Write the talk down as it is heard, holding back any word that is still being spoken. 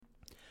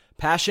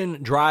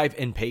Passion, drive,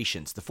 and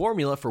patience. The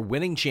formula for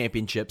winning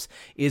championships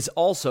is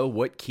also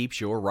what keeps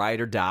your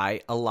ride or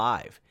die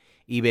alive.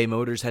 eBay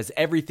Motors has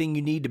everything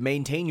you need to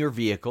maintain your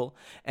vehicle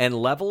and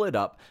level it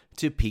up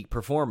to peak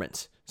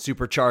performance.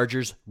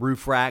 Superchargers,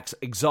 roof racks,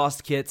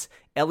 exhaust kits,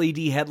 LED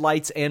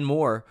headlights, and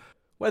more.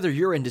 Whether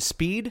you're into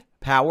speed,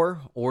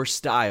 power, or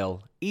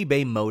style,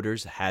 eBay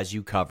Motors has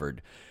you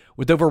covered.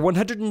 With over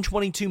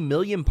 122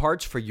 million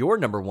parts for your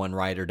number one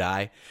ride or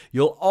die,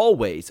 you'll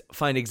always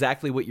find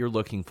exactly what you're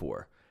looking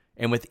for.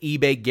 And with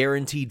eBay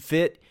Guaranteed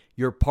Fit,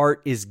 your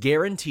part is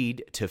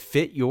guaranteed to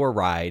fit your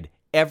ride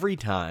every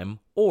time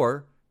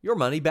or your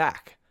money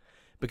back.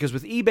 Because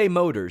with eBay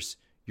Motors,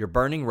 you're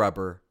burning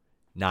rubber,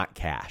 not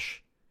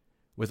cash.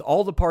 With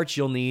all the parts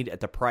you'll need at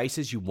the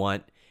prices you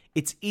want,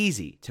 it's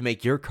easy to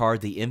make your car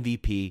the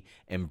MVP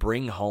and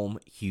bring home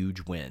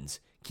huge wins.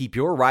 Keep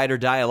your ride or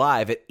die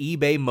alive at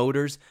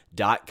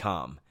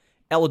ebaymotors.com.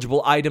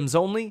 Eligible items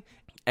only.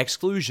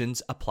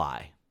 Exclusions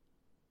apply.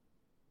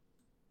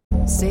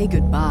 Say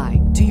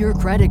goodbye to your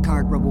credit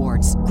card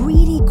rewards.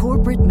 Greedy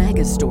corporate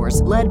mega stores,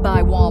 led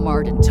by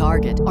Walmart and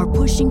Target, are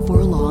pushing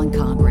for a law in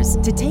Congress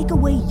to take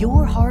away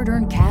your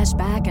hard-earned cash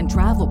back and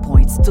travel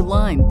points to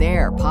line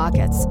their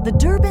pockets. The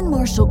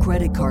Durbin-Marshall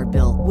credit card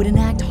bill would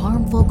enact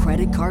harmful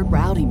credit card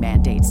routing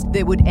mandates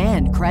that would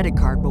end credit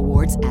card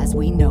rewards as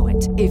we know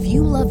it. If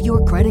you love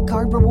your credit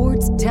card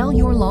rewards, tell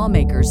your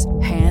lawmakers,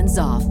 hands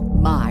off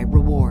my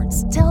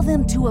rewards. Tell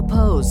them to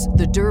oppose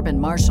the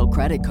Durbin-Marshall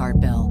credit card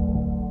bill.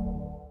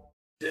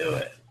 Do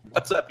it.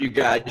 What's up, you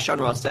guys? Sean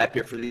Ross Sapp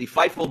here for the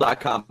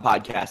Fightful.com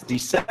podcast,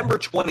 December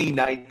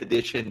 29th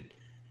edition.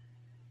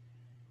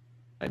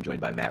 I'm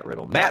joined by Matt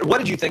Riddle. Matt, what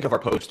did you think of our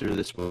poster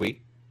this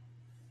week?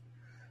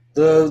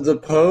 The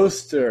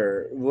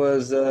poster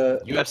was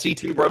UFC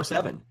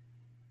 2-Bro-7.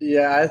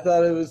 Yeah, I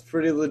thought it was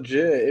pretty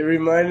legit. It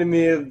reminded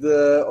me of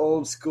the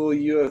old school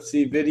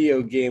UFC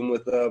video game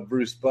with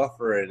Bruce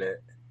Buffer in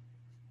it.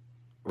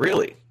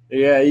 Really?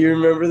 Yeah, you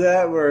remember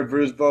that where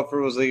Bruce Buffer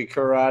was like a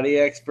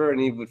karate expert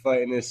and he would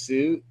fight in his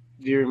suit?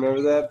 Do you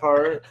remember that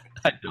part?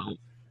 I don't.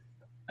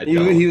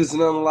 He was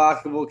an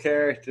unlockable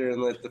character in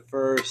like the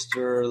first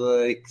or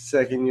like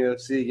second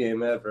UFC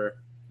game ever.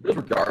 Those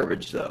were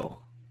garbage, though.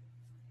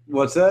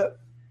 What's that?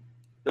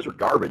 Those were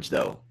garbage,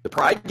 though. The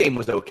Pride game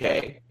was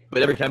okay,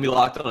 but every time he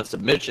locked on a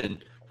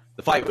submission,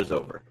 the fight was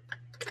over.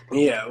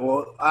 Yeah,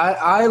 well,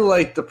 I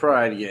like the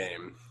Pride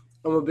game.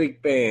 I'm a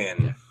big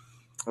fan.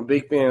 I'm a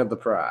big fan of the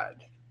Pride.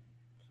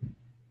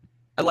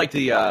 I liked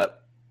a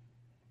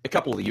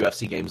couple of the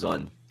UFC games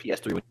on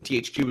PS3 when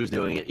THQ was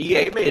doing it.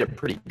 EA made a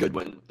pretty good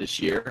one this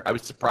year. I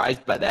was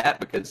surprised by that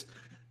because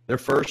their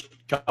first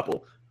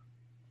couple,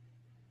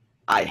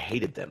 I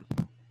hated them.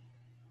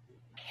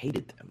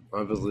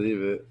 I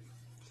believe it.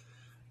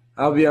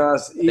 I'll be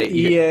honest,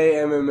 EA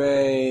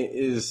MMA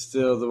is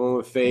still the one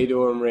with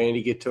Fedor and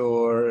Randy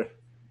Couture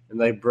and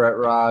like Brett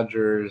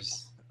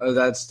Rogers.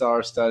 That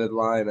star-studded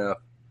lineup.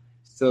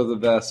 Still the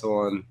best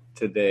one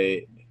to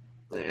date.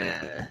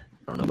 I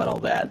don't know about all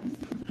that.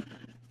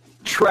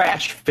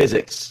 Trash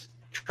physics.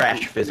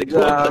 The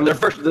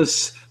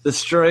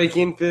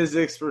striking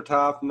physics were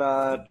top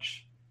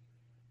notch,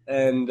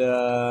 and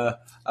I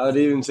would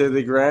even say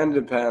the ground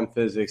and pound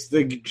physics.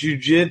 The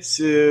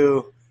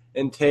jiu-jitsu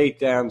and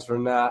takedowns were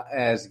not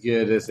as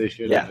good as they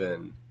should have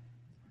been.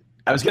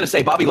 I was going to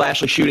say Bobby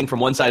Lashley shooting from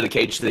one side of the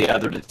cage to the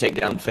other to take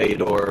down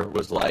Fedor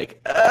was like,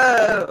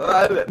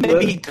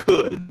 maybe he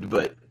could,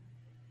 but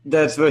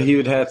that's what he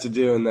would have to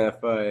do in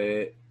that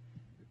fight.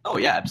 Oh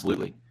yeah,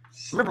 absolutely.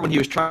 Remember when he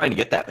was trying to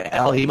get that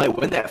bell? He might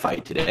win that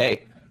fight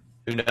today.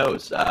 Who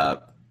knows?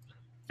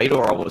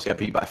 Fedor almost got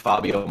beat by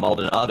Fabio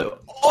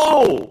Maldonado.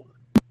 Oh!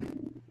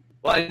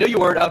 Well, I know you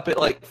weren't up at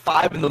like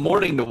 5 in the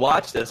morning to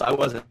watch this. I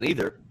wasn't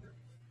either.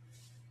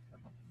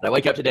 And I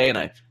wake up today and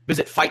I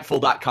visit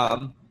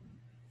Fightful.com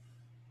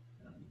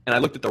and I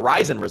looked at the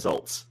Ryzen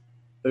results.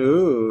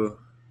 Ooh.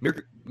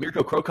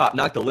 Mirko Cro Cop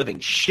knocked the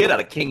living shit out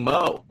of King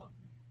Mo.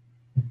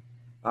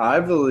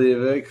 I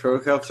believe it. Cro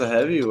Cop's a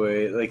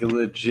heavyweight, like a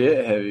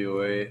legit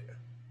heavyweight.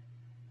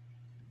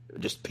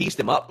 Just pieced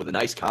him up with a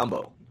nice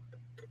combo.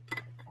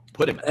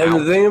 Put him and out.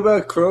 The thing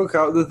about Cro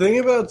Cop, the thing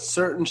about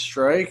certain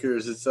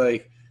strikers, it's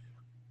like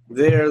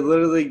they're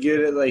literally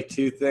good at like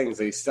two things,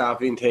 like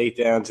stopping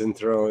takedowns and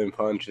throwing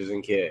punches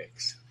and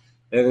kicks.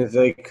 And it's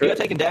like he got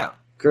taken down.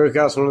 Cro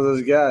Cop's one of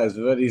those guys,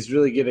 but he's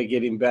really good at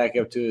getting back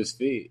up to his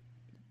feet.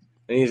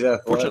 And he's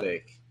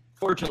athletic.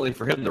 Fortunately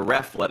for him, the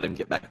ref let him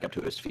get back up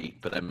to his feet.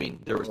 But, I mean,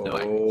 there was no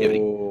activity.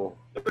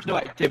 There was no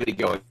activity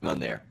going on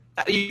there.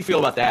 How do you feel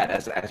about that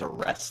as a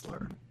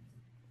wrestler?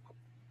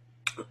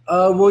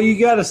 Well, you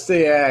got to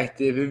stay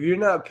active. If you're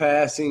not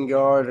passing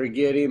guard or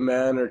getting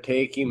man or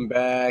taking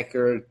back,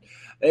 or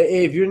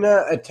if you're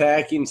not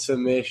attacking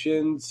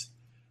submissions,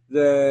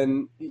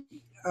 then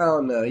I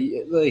don't know.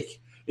 Like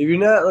if you're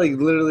not like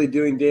literally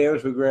doing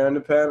damage with ground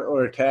and pound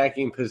or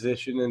attacking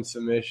position and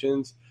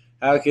submissions,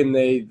 how can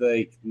they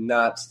like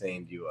not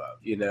stand you up?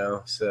 You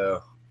know,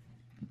 so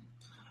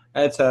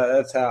that's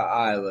how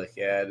I look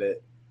at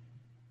it.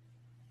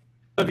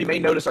 You may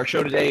notice our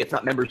show today, it's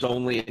not members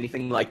only,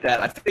 anything like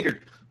that. I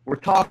figured we're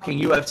talking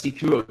UFC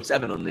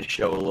 207 on this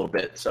show a little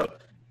bit, so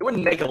it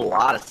wouldn't make a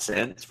lot of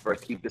sense for us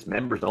to keep this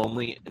members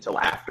only until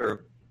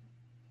after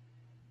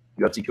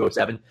UFC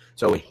 207.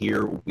 So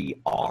here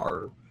we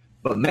are.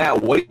 But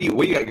Matt, what do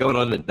you got going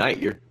on tonight?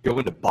 You're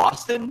going to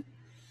Boston?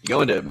 You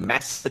going to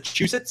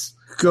Massachusetts?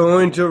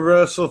 Going to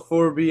Wrestle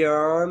for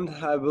Beyond.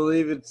 I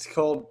believe it's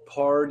called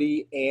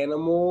Party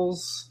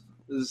Animals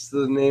is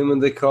the name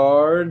of the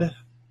card.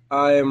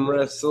 I am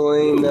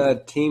wrestling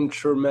Team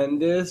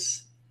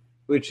Tremendous,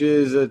 which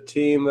is a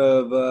team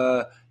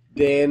of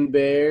Dan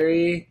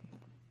Barry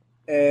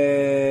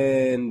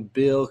and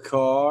Bill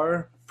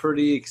Carr.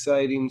 Pretty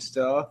exciting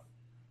stuff.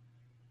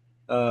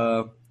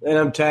 And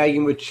I'm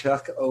tagging with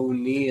Chuck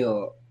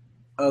O'Neal,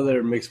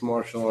 other mixed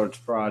martial arts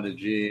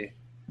prodigy.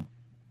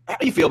 How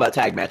do you feel about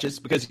tag matches?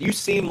 Because you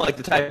seem like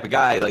the type of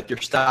guy, like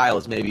your style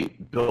is maybe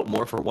built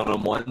more for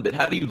one-on-one, but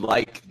how do you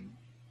like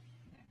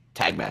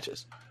tag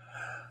matches?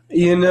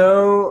 You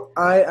know,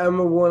 I'm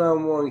a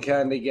one-on-one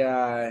kind of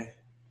guy.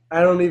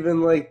 I don't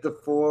even like the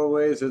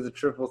four-ways or the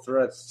triple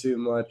threats too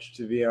much,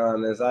 to be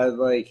honest. I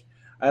like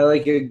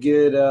a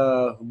good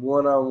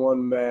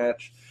one-on-one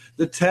match.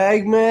 The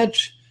tag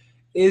match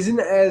isn't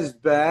as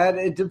bad.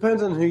 It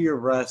depends on who you're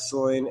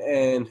wrestling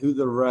and who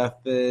the ref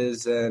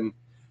is and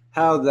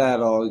how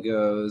that all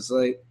goes.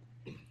 Like,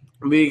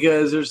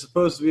 because there's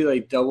supposed to be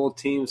like double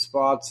team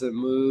spots and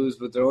moves,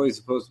 but they're only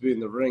supposed to be in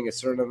the ring a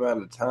certain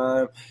amount of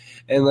time.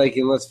 And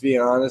let's be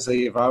honest, like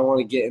if I want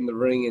to get in the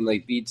ring and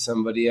like beat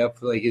somebody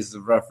up, like is the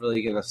ref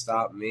really gonna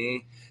stop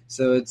me?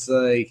 So it's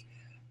like,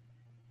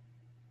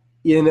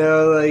 you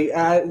know, like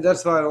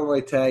that's why I don't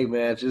like tag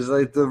matches.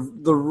 Like the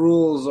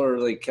rules are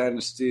like kind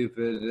of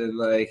stupid, and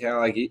like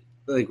how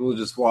we'll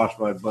just watch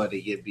my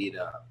buddy get beat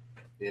up,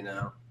 you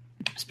know.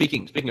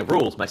 Speaking of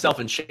rules, myself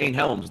and Shane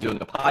Helms doing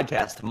a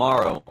podcast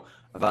tomorrow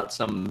about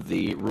some of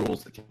the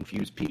rules that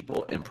confuse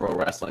people in pro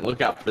wrestling. Look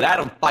out for that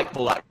on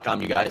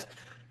Fightful.com, you guys.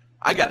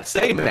 I got to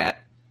say,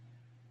 Matt,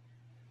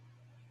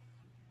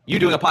 you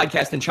doing a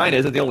podcast in China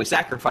isn't the only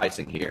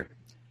sacrificing here.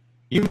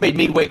 You made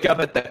me wake up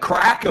at the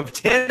crack of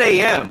 10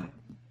 a.m.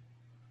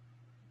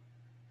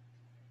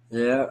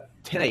 Yeah.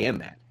 10 a.m.,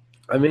 Matt.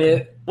 I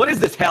mean, what is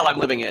this hell I'm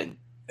living in?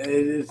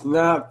 It's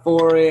not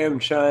 4 a.m.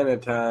 China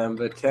time,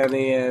 but 10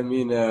 a.m.,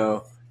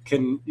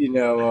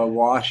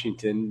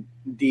 Washington,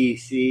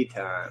 D.C.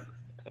 time.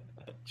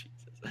 Jesus.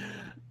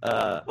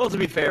 Well, to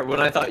be fair, when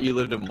I thought you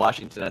lived in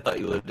Washington, I thought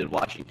you lived in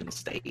Washington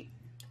State.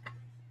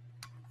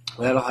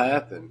 That'll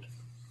happen.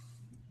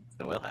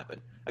 That will happen.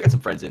 I got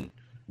some friends in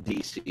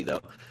D.C.,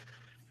 though.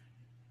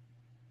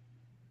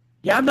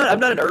 Yeah, I'm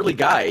not an early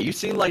guy. You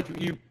seem like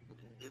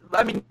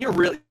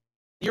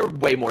you're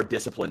way more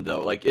disciplined,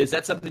 though. Like, is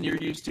that something you're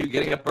used to,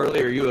 getting up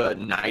early, or are you a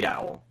night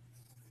owl?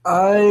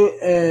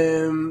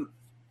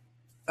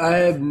 I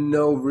have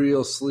no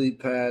real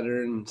sleep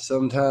pattern.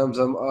 Sometimes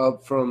I'm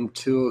up from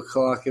 2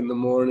 o'clock in the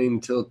morning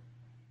till,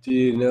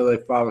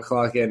 5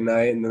 o'clock at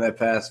night, and then I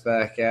pass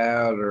back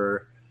out.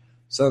 Or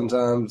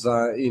sometimes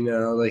I've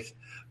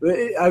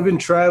been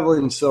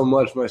traveling so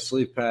much, my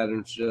sleep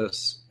pattern's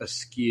just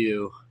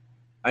askew.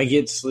 I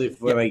get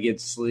sleep when I get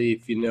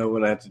sleep.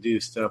 When I have to do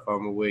stuff,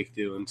 I'm awake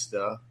doing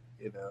stuff,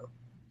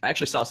 I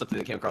actually saw something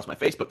that came across my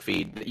Facebook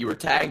feed that you were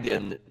tagged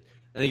in.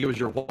 I think it was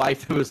your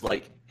wife who was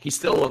like, he's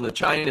still on the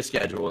China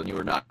schedule, and you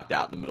were knocked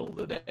out in the middle of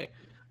the day.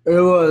 It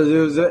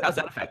was. How's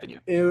that affecting you?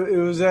 It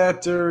was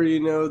after,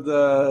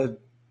 the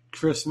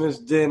Christmas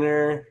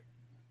dinner,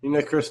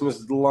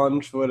 Christmas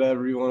lunch,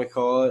 whatever you want to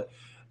call it.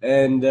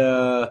 And,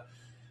 had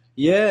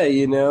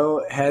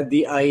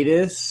the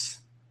itis.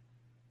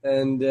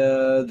 And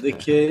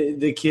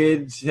the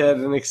kids had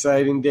an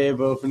exciting day of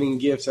opening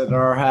gifts at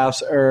our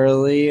house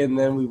early, and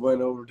then we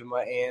went over to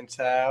my aunt's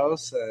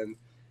house, and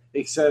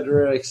et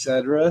cetera, et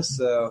cetera.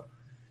 So,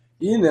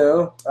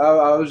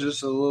 I was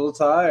just a little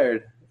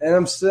tired, and I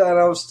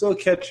was still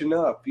catching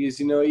up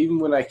because even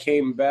when I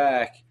came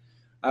back,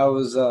 I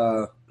was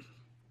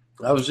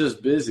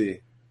just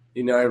busy.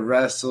 I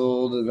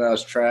wrestled and I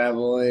was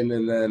traveling,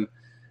 and then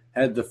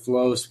had the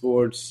Flow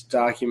Sports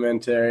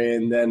documentary,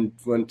 and then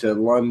went to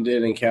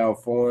London and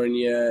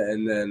California,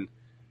 and then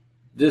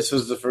this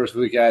was the first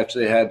week I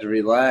actually had to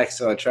relax,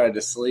 so I tried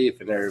to sleep,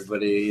 and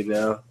everybody,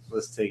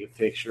 let's take a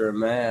picture of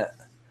Matt.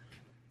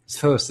 It's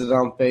posted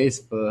on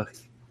Facebook.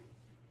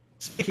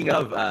 Speaking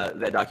of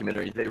that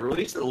documentary, they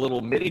released a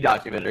little mini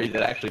documentary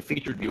that actually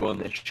featured you on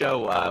this show.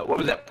 What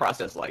was that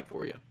process like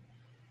for you?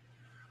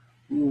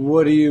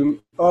 What do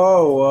you –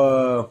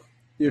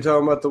 you're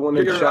talking about the one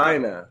in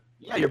China.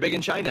 Yeah, you're big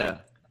in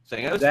China.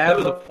 That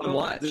was a fun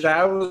watch.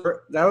 That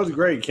was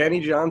great. Kenny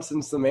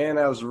Johnson's the man.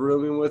 I was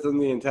rooming with him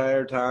the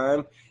entire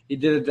time. He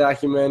did a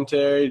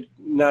documentary,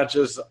 not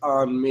just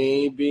on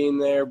me being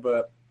there,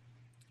 but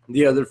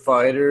the other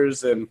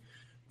fighters and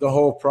the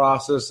whole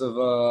process of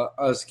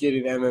us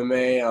getting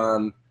MMA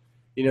on,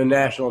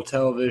 national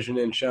television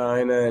in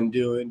China and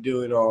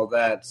doing all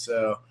that.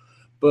 So,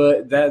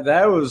 but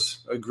that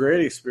was a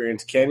great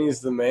experience.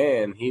 Kenny's the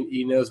man.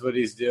 He knows what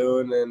he's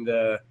doing,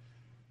 and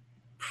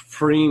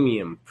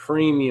premium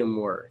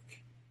work.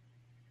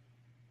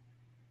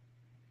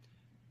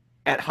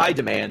 At high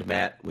demand,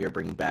 Matt, we are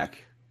bringing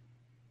back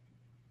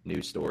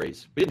news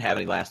stories. We didn't have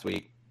any last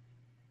week.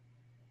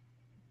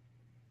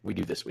 We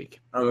do this week.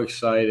 I'm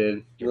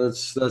excited.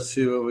 Let's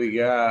see what we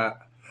got.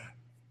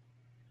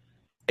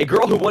 A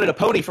girl who wanted a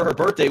pony for her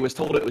birthday was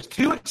told it was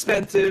too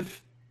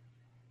expensive,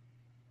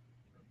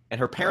 and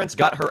her parents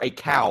got her a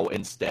cow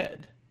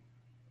instead.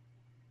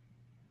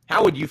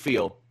 How would you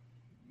feel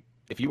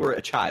if you were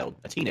a child,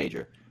 a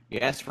teenager, you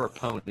asked for a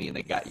pony and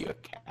they got you a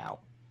cow?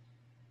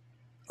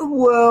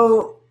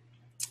 Well,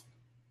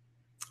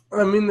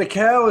 I mean, the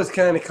cow is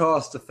kind of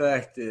cost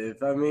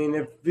effective. I mean,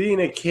 if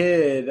being a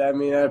kid, I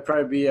mean, I'd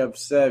probably be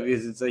upset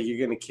because it's like you're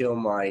going to kill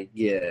my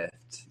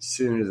gift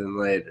sooner than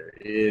later,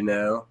 you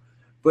know?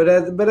 But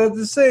at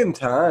the same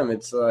time,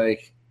 it's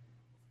like,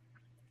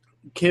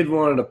 kid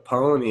wanted a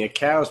pony. A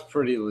cow's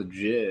pretty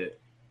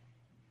legit.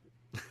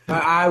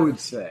 I would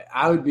say.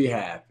 I would be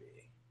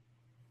happy.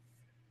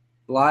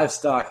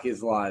 Livestock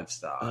is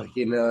livestock.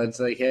 You know, it's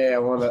like, hey, I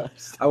want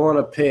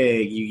a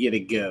pig, you get a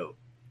goat.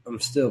 I'm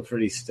still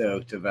pretty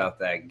stoked about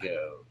that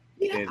goat.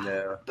 Yeah, you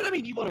know? But I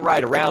mean, you want to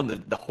ride around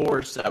the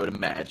horse, I would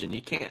imagine.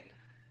 You can't.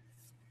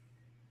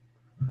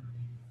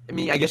 I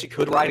mean, I guess you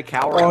could ride a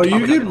cow around. Oh,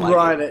 you can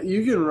ride it.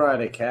 You can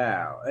ride a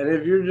cow. And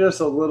if you're just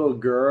a little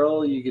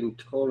girl, you can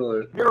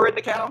totally. You ever ridden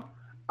a cow?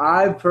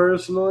 I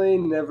personally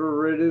never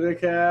ridden a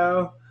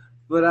cow.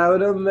 But I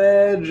would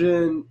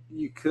imagine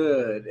you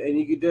could, and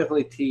you could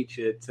definitely teach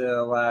it to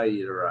allow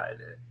you to ride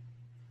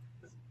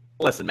it.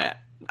 Listen, Matt,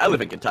 I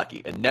live in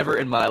Kentucky, and never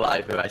in my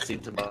life have I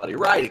seen somebody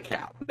ride a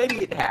cow. Maybe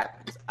it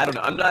happens. I don't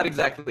know. I'm not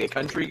exactly a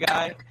country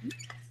guy.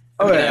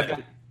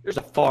 There's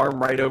a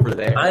farm right over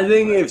there. I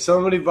think if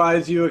somebody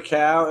buys you a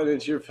cow and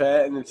it's your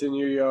pet and it's in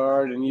your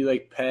yard and you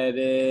like pet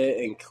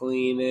it and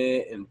clean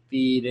it and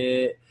feed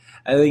it,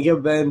 I think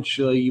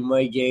eventually you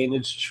might gain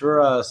its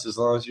trust as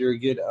long as you're a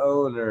good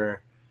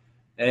owner.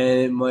 And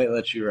it might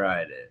let you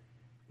ride it.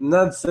 I'm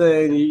not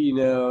saying, you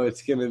know,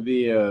 it's going to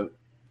be a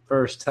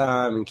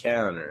first-time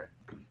encounter.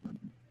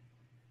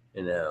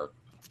 You know.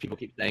 People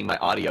keep saying my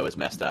audio is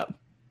messed up.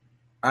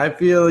 I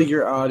feel like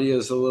your audio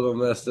is a little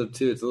messed up,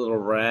 too. It's a little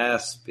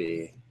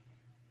raspy.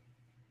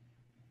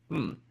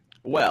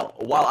 Well,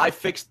 while I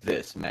fixed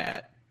this,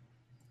 Matt.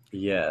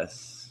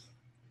 Yes.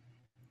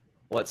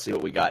 Let's see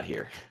what we got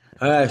here.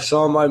 I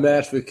saw my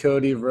match with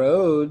Cody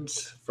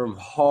Rhodes from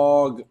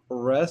Hog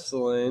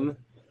Wrestling.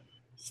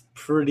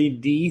 Pretty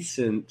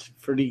decent,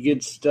 pretty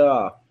good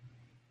stuff.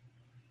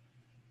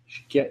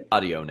 Get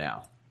audio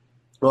now.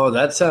 Oh,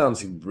 that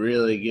sounds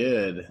really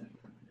good.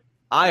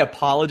 I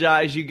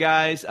apologize, you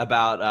guys,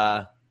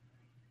 about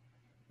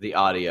the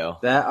audio.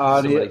 That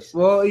audio.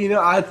 Well, you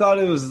know, I thought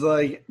it was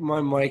like my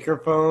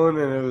microphone,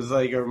 and it was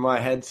like or my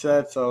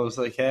headset. So I was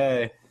like,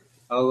 hey,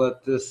 I'll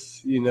let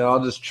this. You know,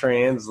 I'll just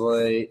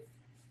translate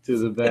to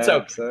the bad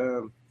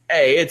sound.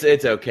 Hey,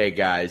 it's okay,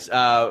 guys.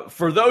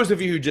 For those of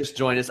you who just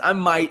joined us, I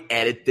might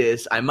edit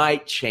this. I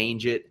might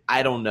change it.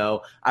 I don't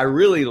know. I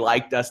really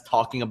liked us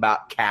talking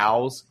about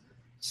cows.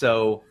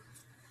 So,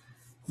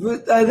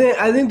 but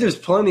I think there's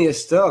plenty of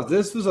stuff.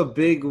 This was a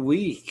big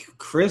week,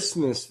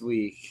 Christmas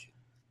week.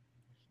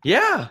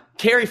 Yeah,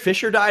 Carrie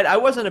Fisher died. I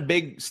wasn't a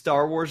big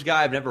Star Wars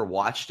guy. I've never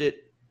watched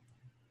it.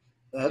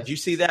 Did you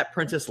see that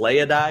Princess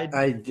Leia died?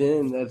 I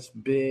didn't. That's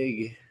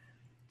big.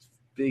 It's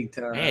big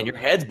time. Man, your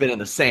head's been in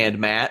the sand,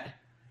 Matt.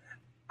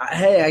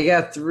 Hey, I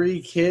got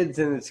 3 kids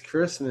and it's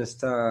Christmas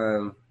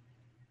time.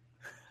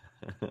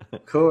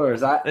 Of course.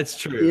 That's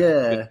true.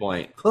 Yeah. Good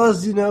point.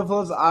 Plus,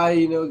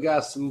 I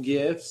got some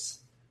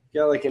gifts.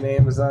 Got like an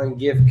Amazon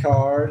gift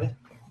card.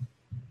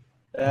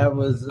 That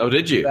was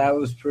did you? That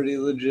was pretty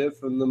legit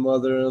from the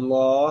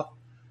mother-in-law.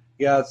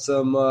 Got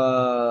some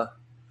that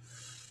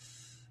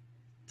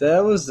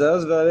was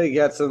about it.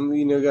 Got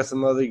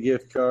some other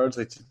gift cards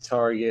like to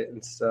Target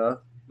and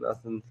stuff.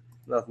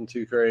 Nothing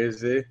too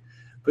crazy.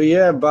 But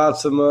yeah, bought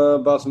some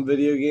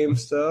video game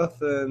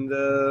stuff and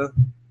a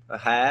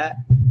hat.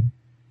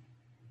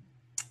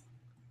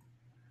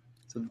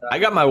 I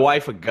got my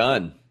wife a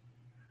gun.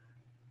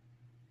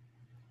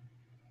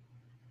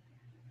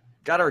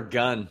 Got her a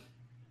gun.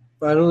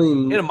 I don't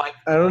even a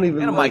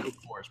Michael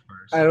Kors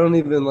purse. I don't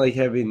even like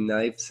having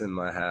knives in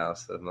my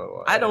house with my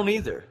wife. I don't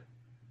either.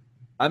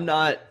 I'm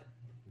not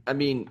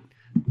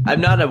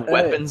a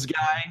weapons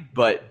guy,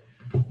 but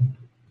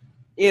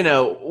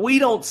we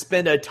don't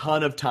spend a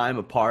ton of time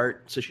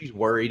apart, so she's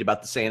worried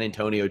about the San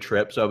Antonio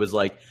trip. So I was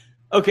like,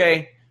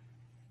 okay,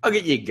 I'll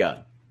get you a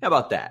gun. How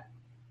about that?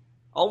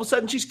 All of a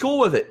sudden, she's cool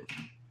with it.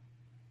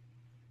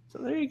 So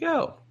there you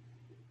go.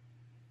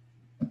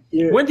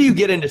 When do you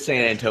get into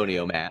San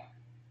Antonio, Matt?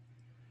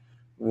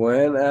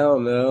 When? I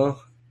don't know.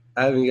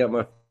 I haven't got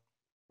my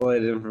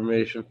flight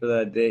information for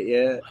that date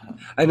yet.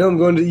 I know I'm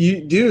going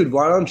to – dude,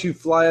 why don't you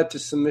fly up to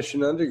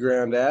Submission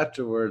Underground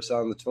afterwards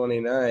on the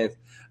 29th?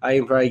 I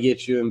can probably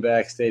get you in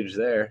backstage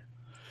there.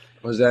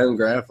 Was I'm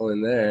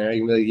grappling there. I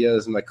can be like, yo,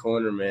 this is my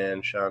corner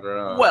man, Sean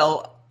Ross.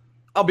 Well,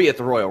 I'll be at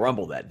the Royal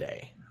Rumble that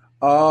day.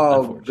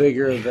 Oh,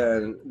 bigger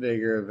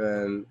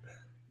event.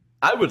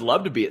 I would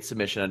love to be at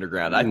Submission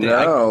Underground.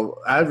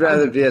 I'd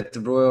rather be at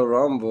the Royal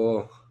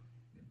Rumble.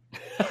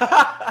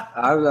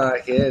 I'm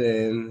not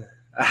kidding.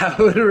 I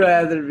would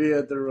rather be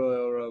at the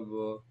Royal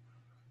Rumble.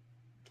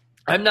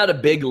 I'm not a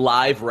big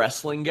live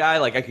wrestling guy.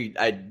 Like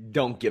I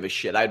don't give a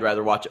shit. I'd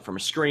rather watch it from a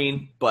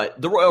screen. But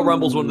the Royal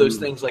Rumble is one of those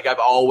things like I've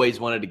always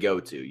wanted to go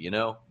to. You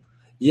know?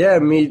 Yeah,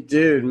 me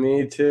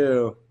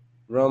too.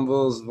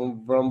 Rumbles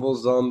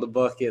on the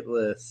bucket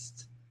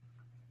list.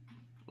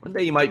 One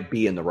day you might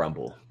be in the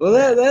Rumble.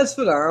 Well, that's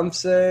what I'm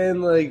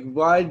saying. Like,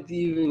 why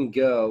even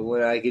go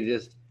when I could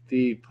just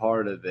be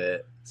part of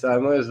it? So I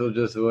might as well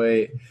just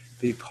wait,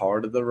 be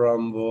part of the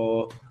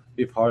Rumble,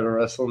 be part of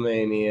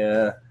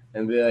WrestleMania,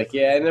 and be like,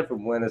 yeah, I never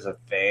went as a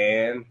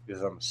fan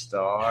because I'm a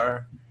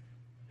star.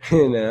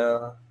 You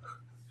know?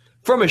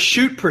 From a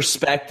shoot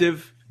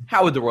perspective,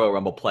 how would the Royal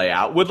Rumble play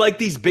out? Would, like,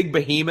 these big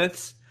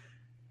behemoths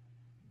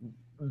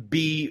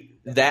be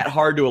that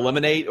hard to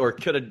eliminate, or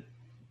could an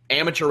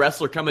amateur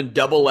wrestler come and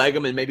double leg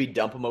them and maybe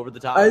dump them over the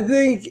top? I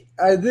think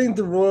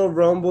the Royal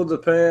Rumble,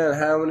 depending on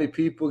how many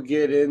people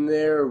get in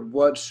there,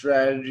 what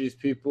strategies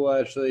people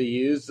actually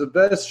use. The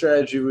best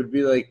strategy would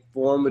be like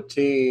form a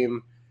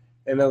team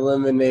and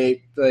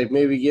eliminate, like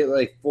maybe get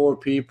like 4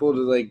 people to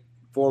like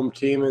form a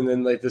team, and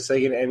then like the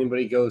second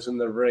anybody goes in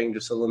the ring,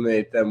 just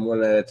eliminate them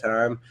one at a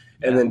time,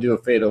 and then do a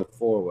fatal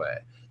 4-way.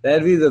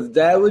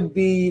 That would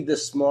be the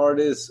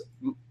smartest,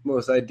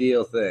 most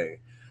ideal thing.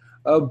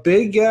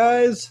 Big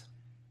guys.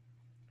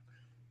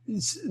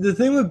 The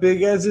thing with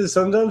big guys is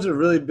sometimes they're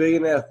really big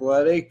and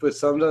athletic, but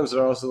sometimes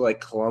they're also like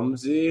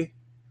clumsy,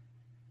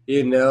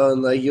 you know,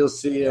 and like you'll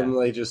see them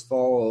like just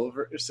fall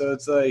over. So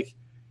it's like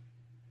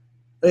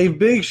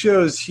Big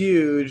Show's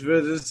huge, but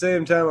at the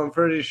same time, I'm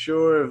pretty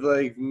sure if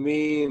like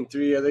me and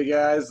 3 other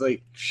guys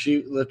like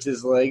lift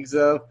his legs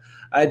up,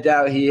 I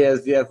doubt he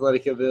has the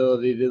athletic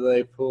ability to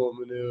like pull a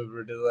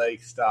maneuver to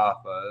like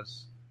stop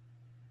us.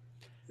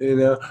 You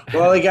know,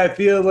 well, like I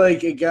feel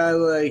like a guy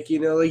like, you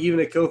know, like even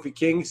a Kofi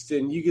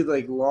Kingston, you could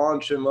like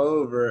launch him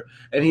over,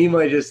 and he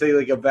might just take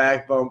like a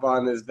back bump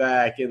on his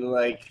back and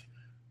like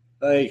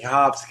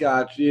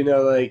hopscotch, you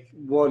know, like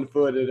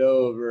 1-footed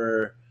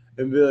get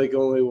and be like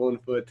only 1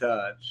 foot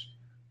touch.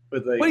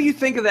 But like, what do you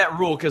think of that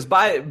rule? Because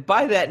by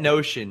that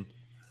notion,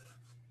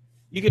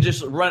 you could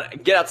just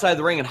get outside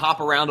the ring and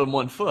hop around on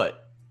 1 foot.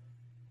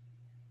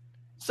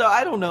 So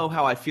I don't know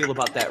how I feel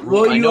about that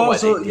rule. Well, you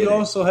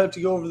also have to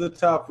go over the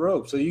top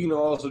rope, so you can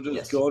also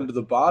just go into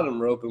the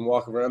bottom rope and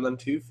walk around on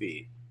 2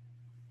 feet.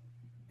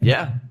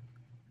 Yeah,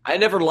 I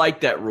never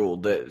liked that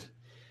rule.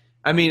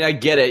 I mean, I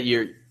get it.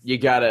 You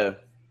gotta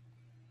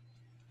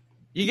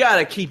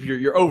keep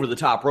your over the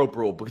top rope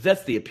rule, because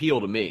that's the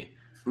appeal to me.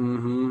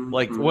 Mm-hmm.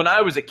 Like when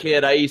I was a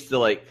kid, I used to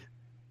like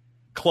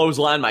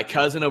clothesline my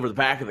cousin over the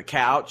back of the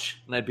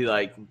couch, and I'd be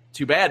like,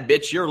 "Too bad,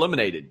 bitch, you're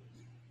eliminated."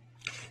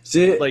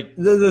 See, like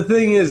the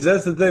thing is,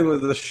 that's the thing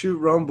with the shoot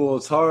rumble.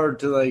 It's hard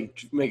to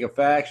like make a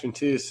faction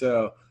too.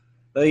 So,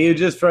 like you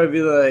just probably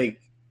be like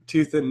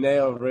tooth and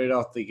nail right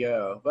off the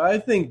go. But I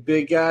think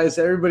big guys,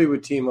 everybody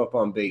would team up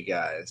on big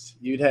guys.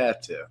 You'd have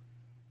to.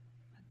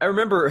 I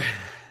remember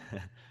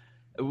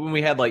when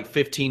we had like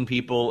 15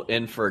 people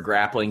in for a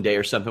grappling day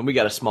or something. We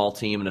got a small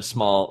team in a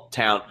small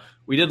town.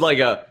 We did like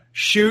a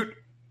shoot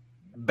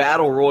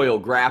battle royal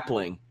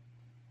grappling,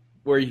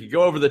 where you could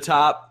go over the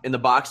top in the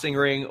boxing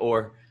ring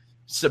or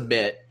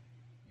submit,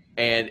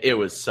 and it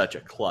was such a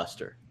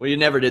cluster. Well, you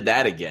never did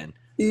that again.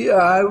 Yeah,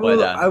 I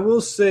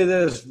will say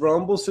this: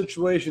 rumble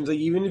situations, like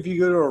even if you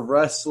go to a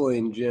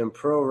wrestling gym,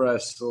 pro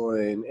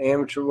wrestling,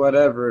 amateur,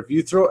 whatever, if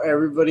you throw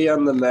everybody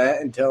on the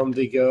mat and tell them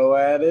to go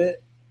at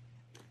it,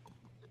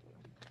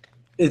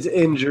 it's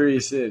injury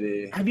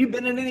city. Have you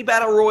been in any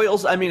battle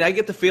royals? I mean, I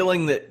get the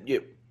feeling that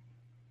you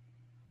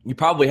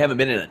probably haven't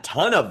been in a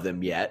ton of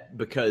them yet,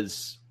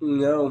 because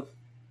no.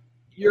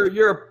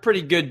 You're a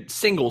pretty good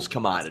singles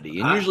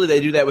commodity, and usually they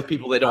do that with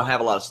people they don't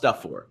have a lot of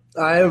stuff for.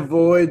 I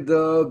avoid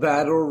the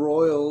battle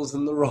royals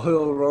and the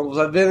Royal Rumbles.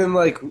 I've been in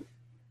like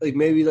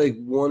maybe like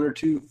 1 or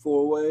 2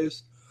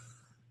 4-ways,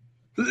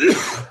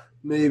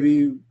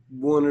 maybe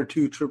 1 or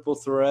 2 triple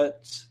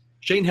threats.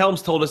 Shane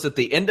Helms told us that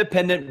the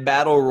independent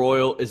battle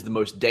royal is the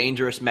most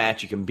dangerous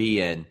match you can be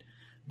in,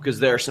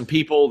 because there are some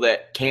people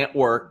that can't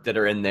work that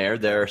are in there.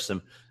 There are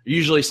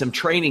usually some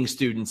training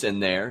students in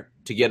there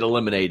to get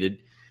eliminated.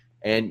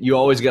 And you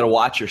always got to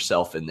watch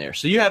yourself in there.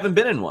 So you haven't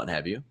been in one,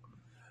 have you?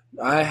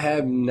 I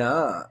have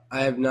not.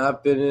 I have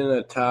not been in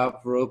a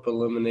top rope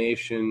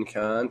elimination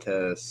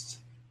contest.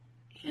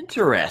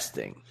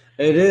 Interesting.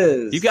 It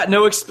is. You got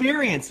no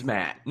experience,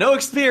 Matt. No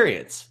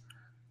experience.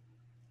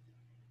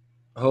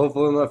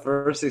 Hopefully my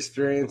first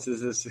experience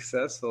is a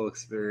successful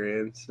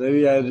experience.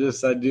 Maybe I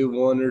do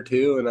 1 or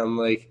 2, and I'm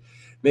like,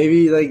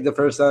 maybe like the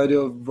first time I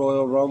do a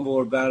Royal Rumble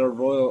or Battle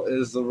Royal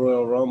is the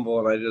Royal Rumble,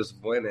 and I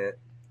just win it.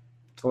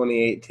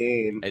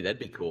 2018. Hey, that'd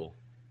be cool.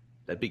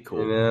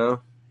 You know?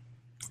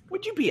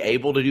 Would you be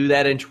able to do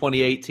that in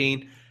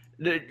 2018?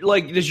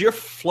 Like, does your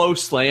Flow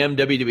Slam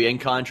WWN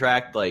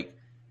contract, like,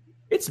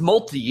 it's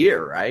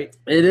multi-year, right?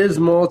 It is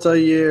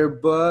multi-year,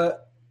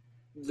 but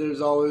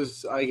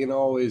I can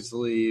always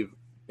leave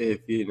if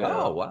you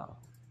know. Oh, wow.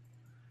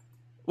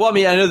 Well, I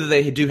mean, I know that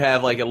they do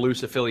have like a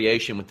loose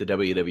affiliation with the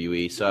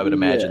WWE, so I would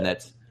imagine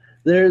that's.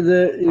 They're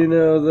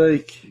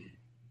like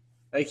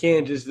I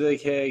can't just be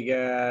like, hey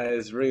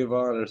guys, Ring of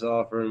Honor's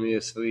offering me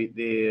a sweet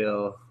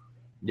deal.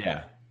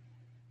 Yeah.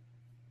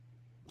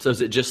 So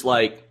is it just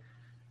like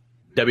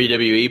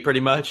WWE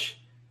pretty much?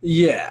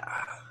 Yeah.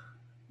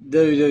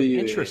 WWE.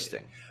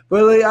 Interesting.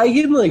 But like I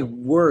can like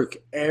work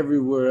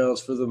everywhere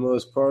else for the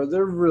most part.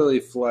 They're really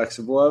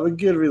flexible. I have a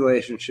good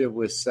relationship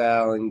with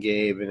Sal and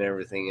Gabe and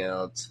everything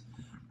else.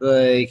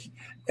 Like,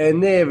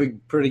 and they have a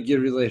pretty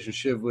good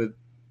relationship with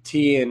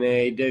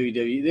TNA,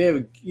 WWE.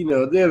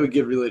 They have a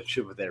good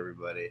relationship with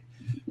everybody.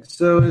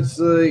 So it's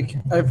like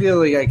I feel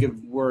like I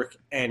could work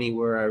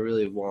anywhere I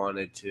really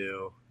wanted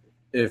to,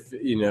 if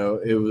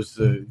it was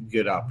a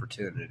good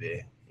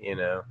opportunity.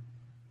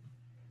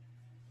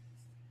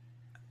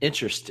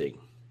 Interesting.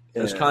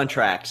 Those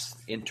contracts,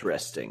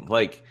 interesting.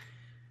 Like,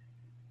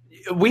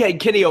 we had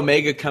Kenny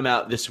Omega come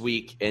out this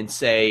week and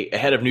say,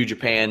 ahead of New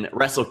Japan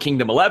Wrestle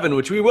Kingdom 11,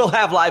 which we will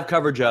have live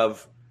coverage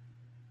of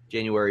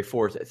January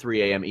 4th at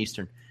 3 a.m.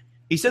 Eastern.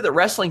 He said that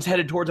wrestling's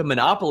headed towards a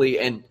monopoly,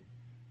 and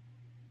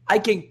I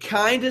can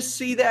kind of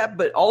see that,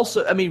 but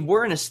also, I mean,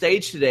 we're in a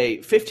stage today,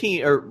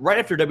 right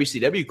after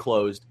WCW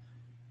closed,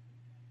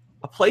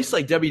 a place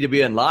like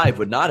WWN Live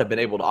would not have been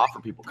able to offer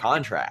people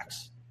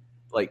contracts.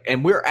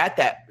 And we're at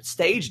that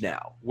stage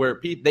now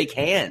where they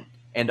can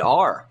and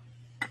are,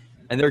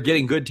 and they're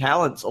getting good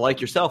talents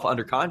like yourself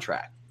under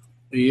contract.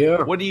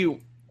 Yeah. What do you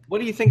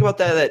think about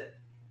that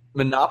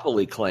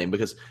monopoly claim?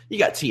 Because you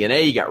got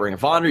TNA, you got Ring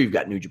of Honor, you've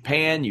got New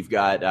Japan, you've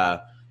got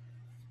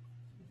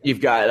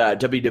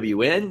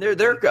WWN.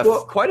 There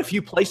are quite a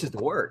few places to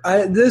work.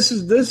 This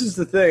is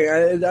the thing.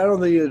 I don't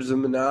think there's a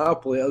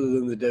monopoly other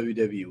than the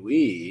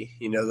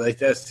WWE.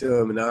 That's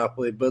still a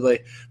monopoly.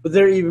 But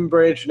they're even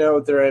branching out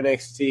with their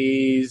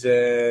NXTs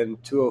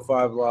and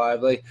 205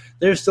 Live.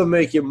 They're still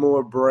making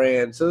more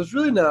brands, so it's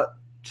really not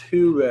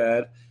too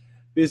bad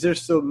because they're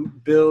still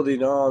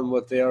building on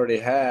what they already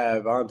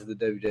have onto the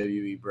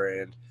WWE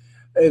brand.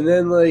 And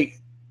then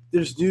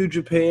there's New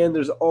Japan.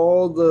 There's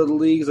all the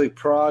leagues like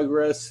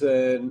Progress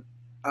and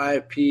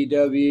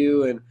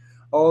IPW and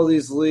all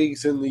these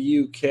leagues in the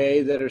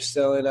UK that are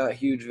selling out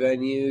huge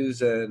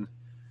venues. And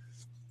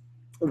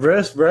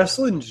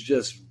wrestling's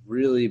just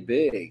really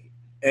big,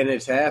 and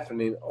it's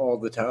happening all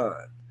the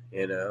time,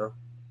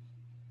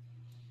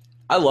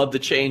 I love the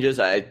changes.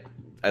 I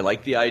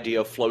like the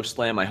idea of Flow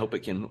Slam. I hope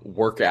it can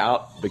work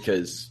out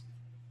because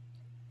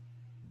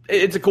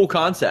it's a cool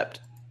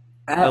concept.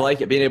 I like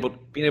it, being able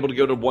to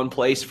go to one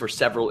place for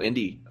several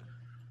indie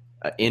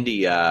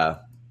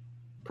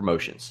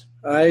promotions.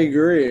 I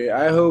agree.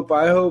 I hope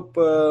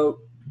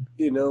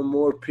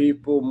more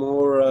people,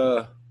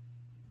 more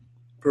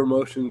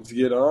promotions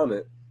get on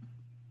it.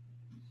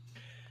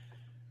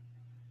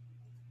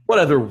 What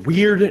other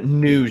weird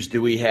news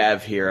do we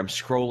have here? I'm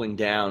scrolling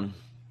down.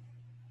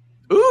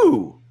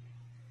 Ooh!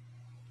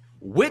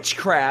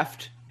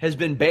 Witchcraft has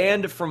been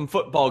banned from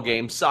football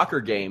games,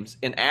 soccer games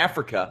in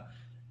Africa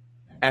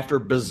after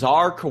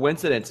bizarre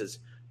coincidences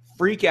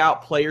freak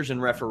out players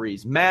and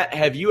referees. Matt,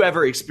 have you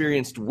ever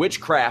experienced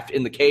witchcraft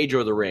in the cage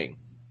or the ring?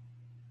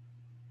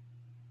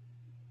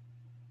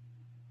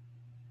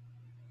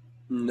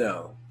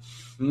 No.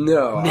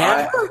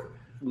 Never?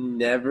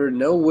 Never.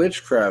 No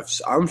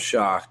witchcrafts. I'm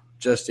shocked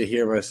just to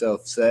hear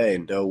myself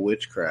say no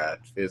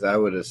witchcraft, because I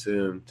would have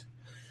assumed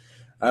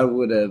I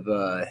would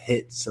have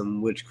hit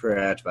some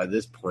witchcraft by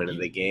this point of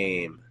the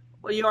game.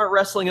 Well, you aren't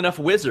wrestling enough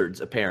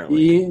wizards,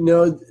 apparently.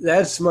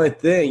 That's my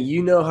thing.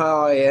 You know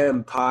how I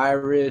am.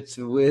 Pirates,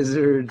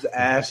 wizards,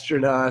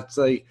 astronauts.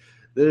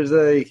 There's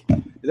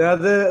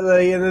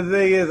nothing. And the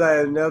thing is, I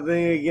have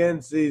nothing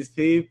against these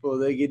people.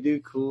 They can do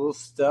cool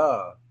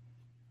stuff.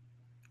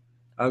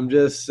 I'm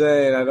just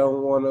saying, I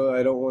don't want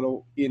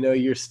to.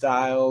 Your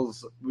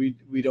styles.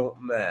 We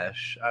don't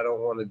mesh. I don't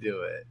want to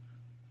do it.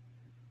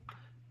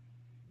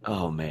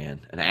 Oh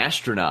man, an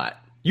astronaut.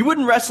 You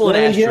wouldn't wrestle an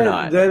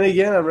astronaut. Then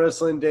again, I'm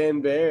wrestling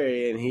Dan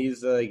Barry, and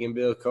he's in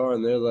Bill Carr,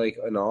 and they're like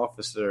an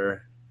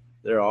officer.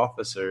 They're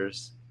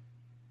officers.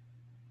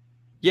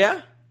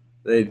 Yeah.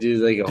 They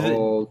do a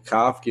whole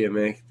cop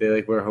gimmick.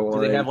 They wear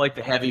Hawaiian. Do they have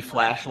the heavy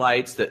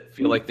flashlights that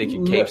feel like they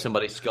can cave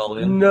somebody's skull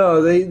in?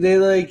 No, they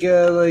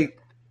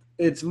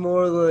it's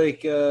more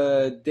like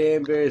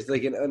Dan Barry's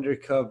an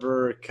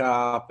undercover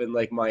cop in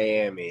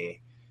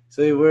Miami.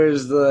 So he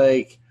wears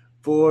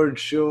board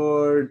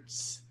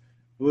shorts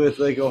with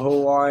a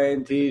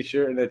Hawaiian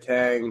t-shirt and a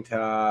tank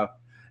top.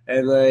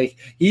 And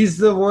he's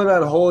the one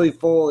on Holy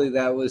Foley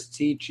that was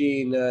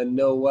teaching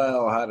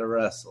Noel how to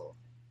wrestle.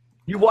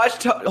 You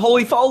watched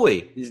Holy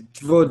Foley?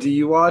 Well, do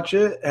you watch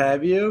it?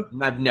 Have you?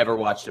 I've never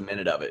watched a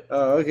minute of it.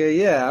 Oh, okay.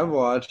 Yeah, I've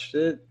watched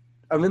it.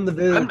 I'm in the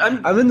business.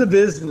 I'm in the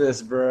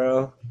business,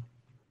 bro.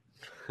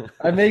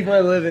 I make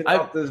my living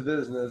off this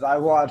business. I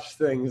watch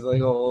things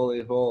like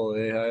Holy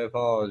Foley. I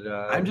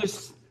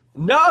apologize.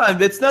 No,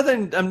 it's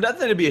nothing. I'm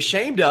nothing to be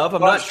ashamed of.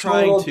 I'm not Watch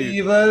trying Total to.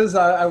 Divas.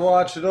 I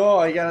watch it all.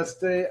 I gotta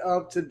stay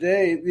up to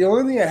date. The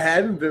only thing I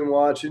haven't been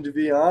watching, to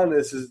be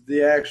honest, is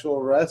the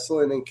actual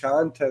wrestling and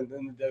content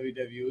in the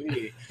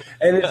WWE.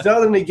 And it's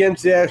nothing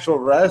against the actual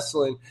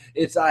wrestling.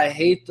 It's I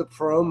hate the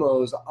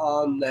promos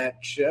on that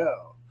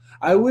show.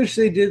 I wish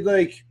they did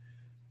like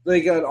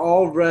an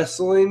all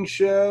wrestling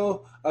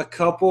show, a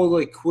couple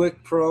like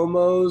quick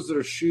promos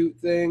or shoot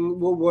thing,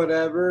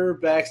 whatever,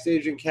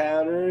 backstage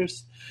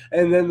encounters,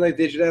 and then like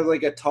they should have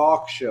like a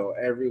talk show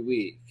every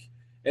week,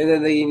 and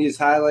then they can use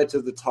highlights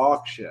of the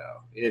talk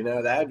show. You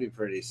know, that'd be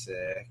pretty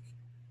sick.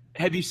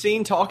 Have you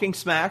seen Talking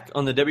Smack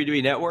on the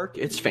WWE Network?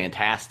 It's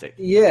fantastic.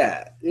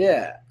 Yeah.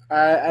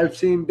 I've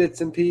seen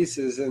bits and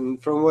pieces,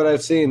 and from what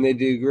I've seen, they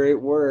do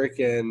great work,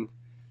 and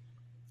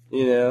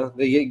you know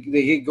they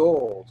get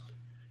gold.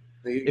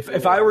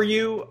 If I were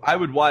you, I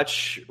would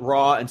watch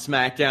Raw and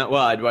SmackDown.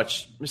 Well, I'd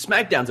watch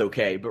SmackDown's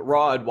okay, but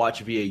Raw I'd watch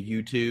via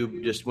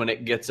YouTube just when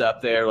it gets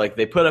up there. Like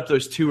they put up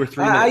those 2 or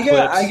 3 minute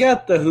clips. I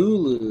got the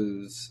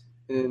Hulu's.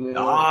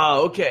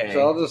 Okay.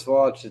 So I'll just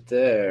watch it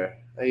there.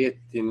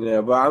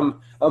 But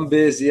I'm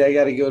busy. I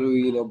got to go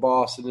to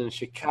Boston and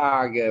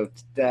Chicago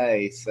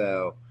today,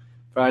 so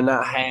probably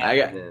not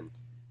happening.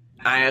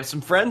 I have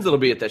some friends that'll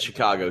be at that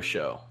Chicago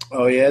show.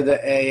 Oh yeah, the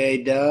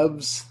AA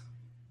Dubs.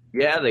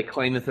 Yeah, they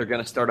claim that they're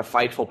going to start a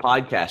Fightful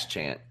podcast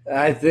chant.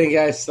 I think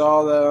I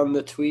saw that on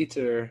the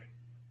Twitter.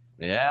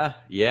 Yeah.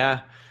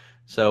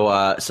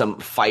 So some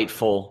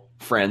Fightful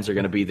friends are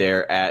going to be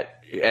there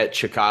at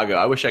Chicago.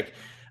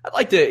 I'd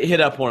like to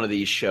hit up one of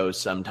these shows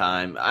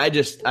sometime.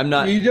 I'm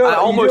not. You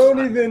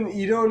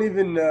don't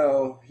even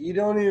know. You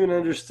don't even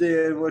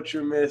understand what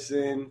you're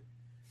missing.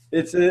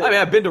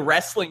 I've been to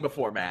wrestling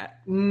before, Matt.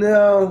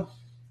 No,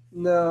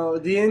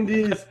 the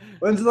indies.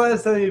 When's the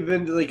last time you've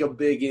been to like a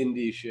big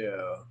indie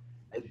show?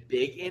 A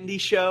big indie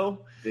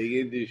show? Big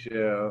indie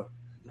show.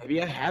 Maybe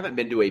I haven't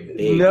been to a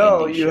big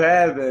No, indie you show.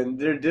 haven't.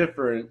 They're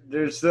different.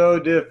 They're so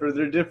different.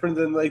 They're different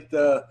than like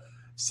the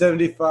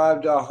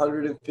 75 to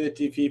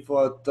 150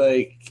 people at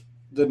like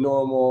the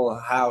normal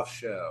house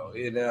show,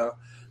 you know?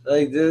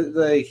 Like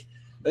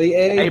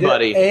Hey,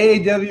 buddy.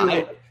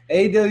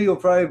 AEW will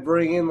probably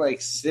bring in like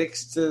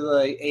 600 to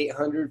like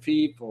 800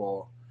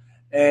 people.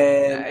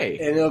 And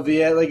it'll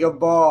be at like a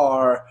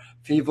bar.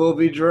 People will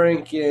be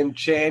drinking,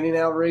 chanting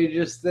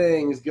outrageous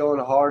things,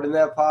 going hard in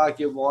that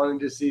pocket, wanting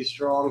to see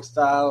strong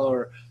style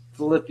or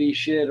flippy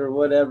shit or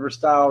whatever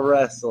style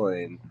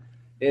wrestling,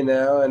 you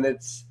know, and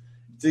it's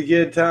a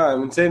good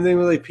time. And same thing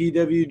with like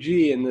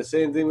PWG, and the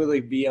same thing with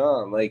like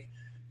Beyond. Like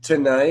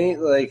tonight,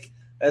 like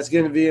that's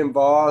going to be in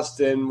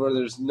Boston where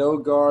there's no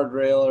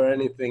guardrail or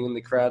anything, and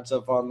the crowd's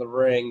up on the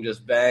ring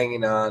just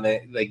banging on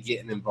it, like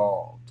getting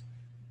involved.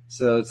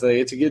 So it's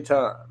a good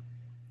time.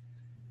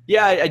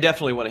 Yeah, I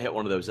definitely want to hit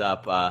one of those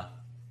up.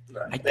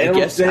 They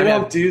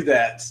don't do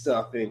that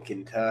stuff in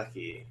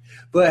Kentucky.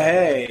 But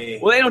hey.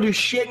 Well, they don't do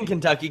shit in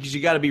Kentucky because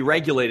you got to be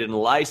regulated and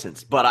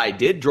licensed. But I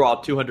did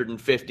draw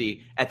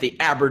 250 at the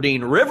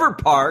Aberdeen River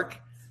Park.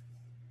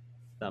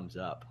 Thumbs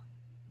up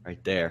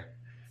right there.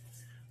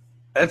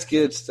 That's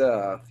good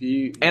stuff.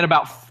 And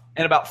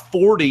about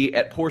 40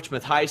 at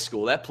Portsmouth High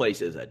School. That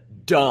place is a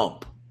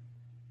dump.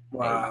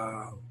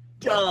 Wow.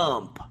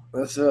 Dump.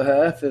 That's what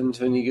happens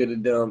when you go to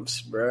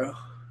dumps, bro.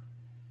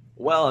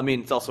 Well, I mean,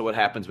 it's also what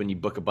happens when you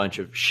book a bunch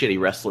of shitty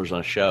wrestlers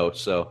on a show.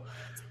 So,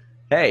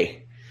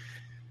 hey,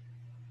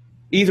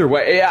 either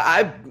way,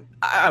 yeah,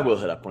 I will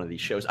hit up one of these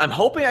shows. I'm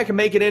hoping I can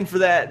make it in for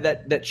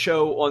that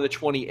show on the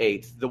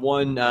 28th, the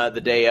one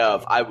the day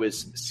of. I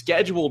was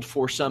scheduled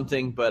for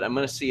something, but I'm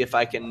going to see if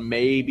I can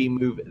maybe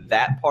move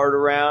that part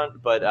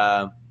around. But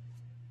I'm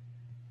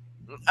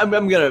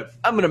gonna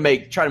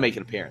try to make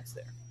an appearance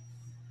there.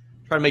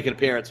 Try to make an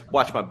appearance.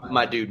 Watch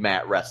my dude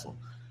Matt wrestle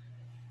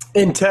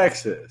in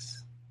Texas.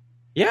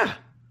 Yeah.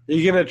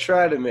 You're going to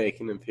try to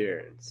make an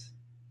appearance.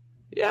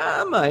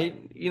 Yeah, I might.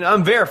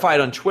 I'm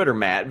verified on Twitter,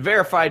 Matt.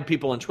 Verified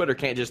people on Twitter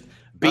can't just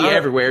be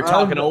everywhere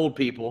talking to old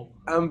people.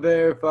 I'm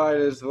verified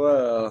as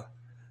well.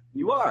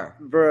 You are?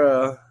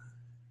 Bruh.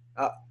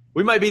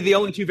 We might be the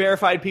only 2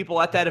 verified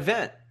people at that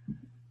event.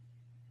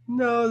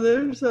 No,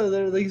 there's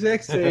other. Like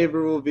Zack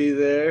Sabre will be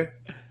there.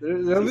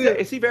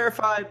 Is he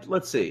verified?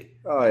 Let's see.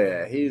 Oh,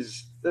 yeah.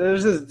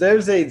 There's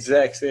a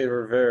Zack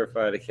Sabre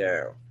verified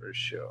account for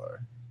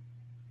sure.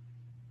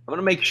 I'm going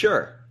to make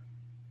sure.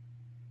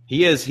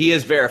 He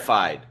is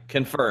verified.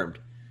 Confirmed.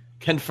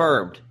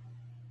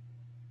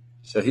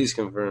 So he's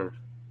confirmed.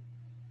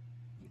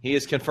 He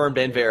is confirmed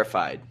and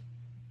verified.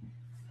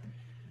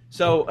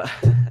 So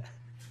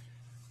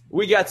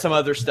we got some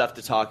other stuff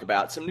to talk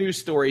about. Some news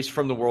stories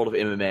from the world of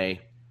MMA.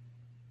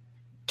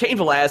 Cain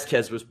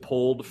Velasquez was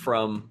pulled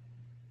from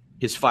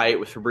his fight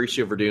with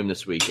Fabricio Verdum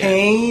this weekend.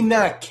 Cain,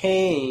 not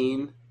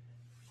Kane.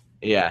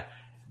 Yeah.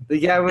 The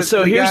guy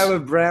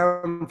with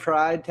brown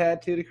pride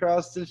tattooed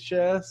across his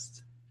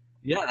chest?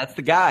 Yeah, that's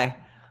the guy.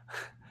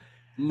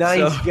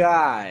 Nice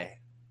guy.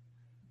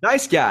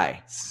 Nice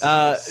guy.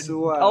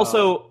 Swell.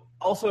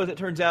 Also, as it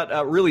turns out,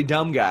 a really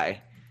dumb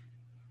guy.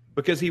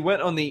 Because he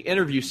went on the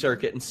interview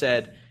circuit and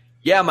said,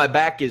 Yeah, my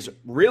back is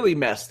really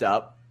messed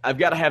up. I've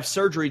got to have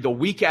surgery the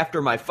week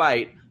after my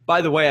fight.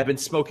 By the way, I've been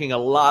smoking a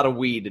lot of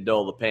weed to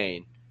dull the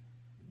pain.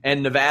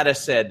 And Nevada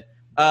said,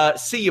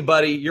 see you,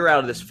 buddy. You're out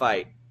of this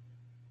fight.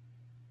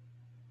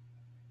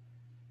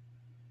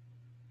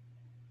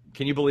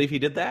 Can you believe he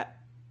did that?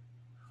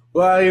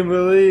 Well, I can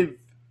believe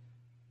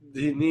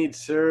he needs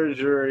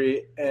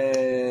surgery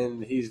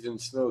and he's been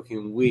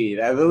smoking weed.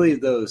 I believe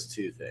those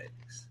two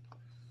things.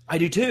 I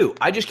do too.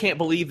 I just can't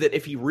believe that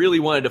if he really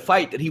wanted to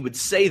fight, that he would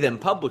say them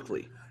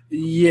publicly.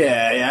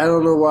 Yeah, I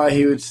don't know why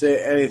he would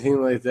say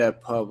anything like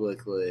that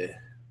publicly.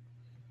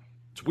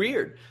 It's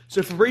weird.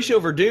 So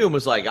Fabricio Verdum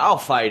was like, I'll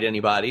fight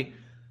anybody.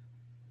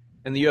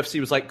 And the UFC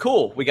was like,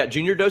 cool, we got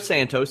Junior Dos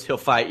Santos. He'll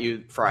fight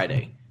you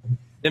Friday.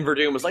 Then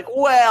Verdum was like,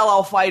 well,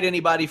 I'll fight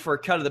anybody for a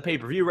cut of the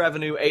pay-per-view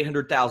revenue,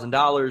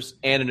 $800,000,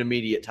 and an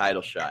immediate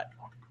title shot.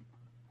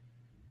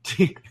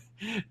 Do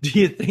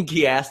you think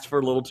he asked for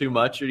a little too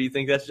much, or do you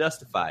think that's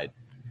justified?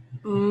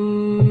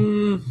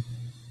 I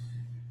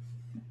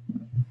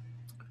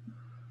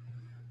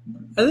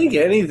think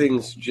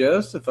anything's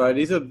justified.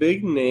 He's a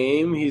big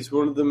name. He's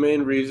one of the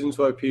main reasons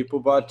why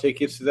people bought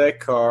tickets to that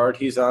card.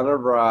 He's on a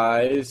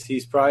rise.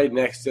 He's probably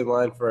next in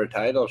line for a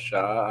title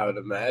shot, I would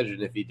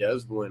imagine, if he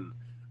does win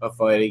a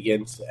fight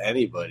against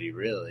anybody,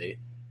 really.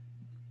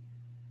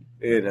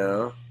 You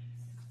know?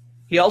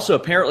 He also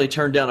apparently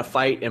turned down a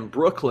fight in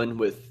Brooklyn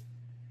with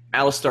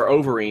Alistair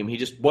Overeem.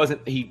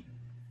 He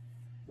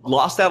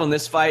lost out on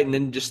this fight and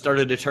then just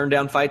started to turn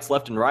down fights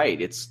left and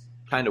right. It's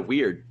kind of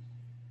weird.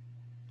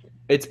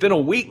 It's been a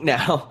week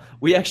now.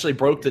 We actually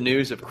broke the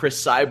news of Chris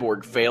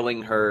Cyborg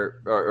failing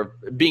her or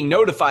being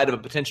notified of a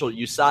potential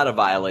USADA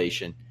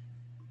violation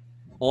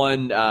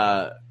on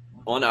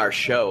our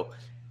show.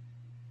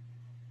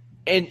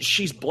 And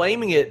she's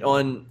blaming it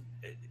on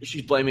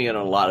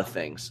a lot of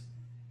things.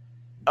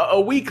 A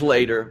week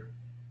later,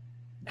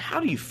 how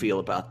do you feel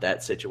about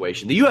that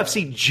situation? The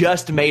UFC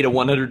just made a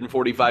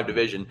 145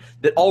 division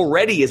that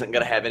already isn't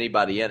going to have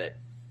anybody in it.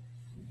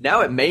 Now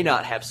it may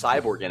not have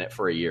Cyborg in it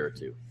for a year or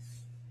two.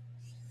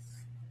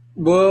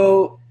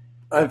 Well,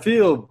 I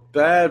feel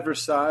bad for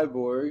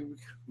Cyborg,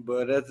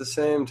 but at the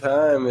same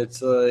time,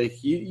 it's like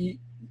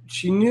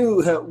she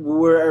knew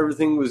where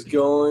everything was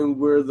going,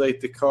 where like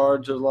the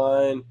cards are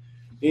lying.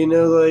 You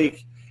know,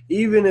 like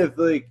even if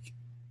like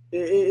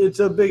it's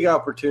a big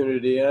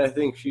opportunity, and I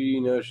think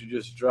she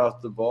just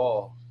dropped the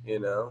ball. You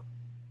know,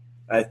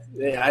 I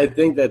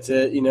think that's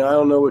it. You know, I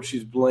don't know what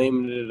she's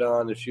blaming it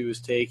on. If she was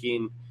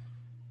taking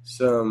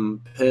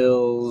some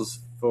pills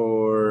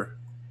for,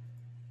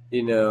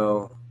 you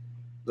know,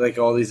 like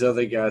all these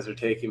other guys are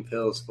taking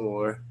pills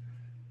for,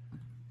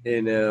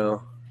 you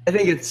know. I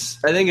think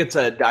it's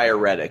a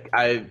diuretic.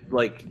 I've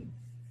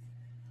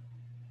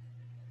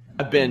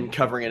been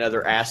covering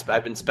another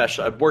aspect.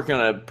 I'm working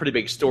on a pretty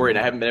big story, and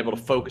I haven't been able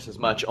to focus as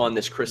much on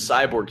this Chris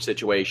Cyborg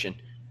situation.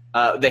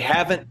 They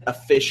haven't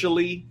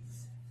officially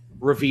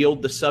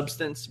revealed the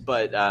substance,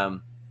 but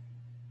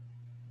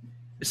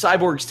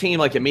Cyborg's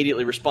team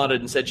immediately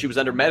responded and said she was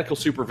under medical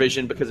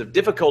supervision because of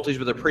difficulties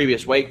with her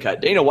previous weight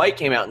cut. Dana White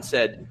came out and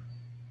said,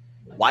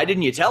 why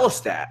didn't you tell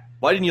us that?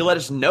 Why didn't you let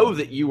us know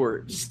that you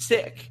were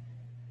sick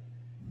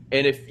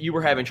and if you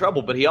were having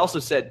trouble? But he also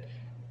said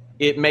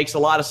it makes a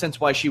lot of sense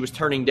why she was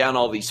turning down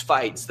all these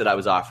fights that I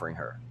was offering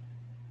her.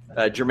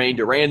 Jermaine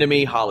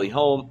Durandamy, Holly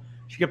Holm.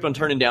 She kept on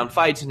turning down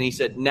fights, and he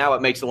said now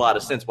it makes a lot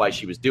of sense why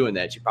she was doing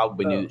that. She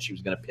probably knew that she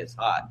was going to piss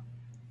hot.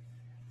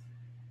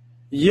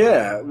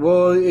 Yeah,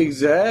 well,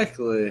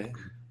 exactly.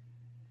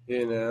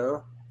 You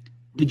know.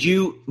 Did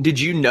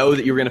you know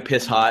that you were going to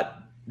piss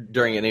hot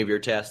during any of your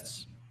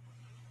tests?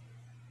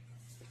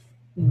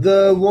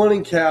 The one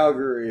in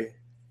Calgary.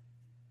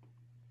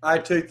 I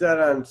took that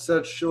on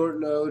such short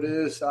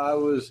notice. I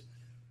was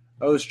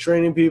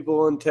training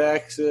people in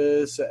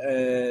Texas,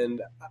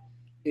 and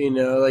you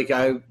know,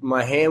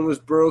 my hand was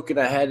broken.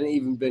 I hadn't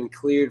even been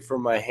cleared for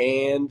my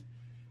hand.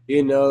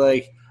 You know,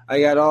 I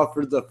got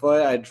offered the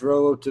fight. I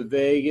drove up to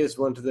Vegas,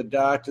 went to the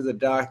doctor. The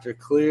doctor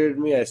cleared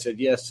me. I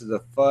said yes to the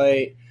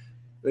fight,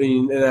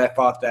 and I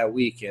fought that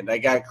weekend. I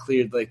got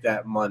cleared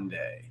that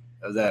Monday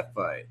of that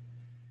fight.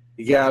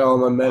 You got all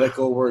my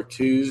medical work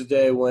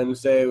Tuesday,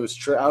 Wednesday. I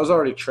was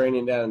already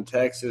training down in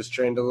Texas,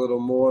 trained a little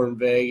more in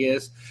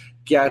Vegas.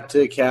 Got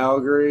to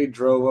Calgary,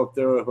 drove up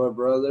there with my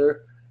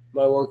brother.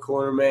 My one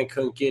corner man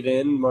couldn't get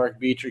in. Mark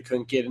Beecher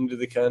couldn't get into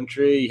the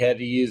country. He had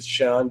to use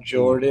Sean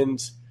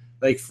Jordan's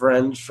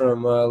friends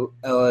from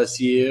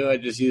LSU. I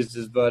just used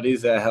his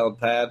buddies that held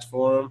pads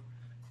for him.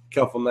 A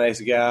couple nice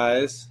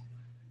guys.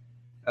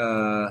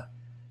 And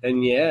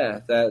yeah,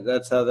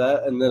 that's how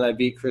that. And then I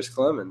beat Chris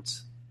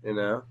Clemens, you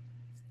know.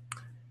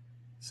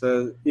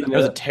 So it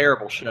was a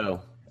terrible show.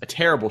 A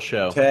terrible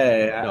show.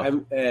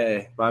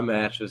 Hey, my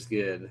match was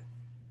good.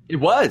 It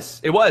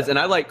was, and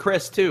I like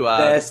Chris too.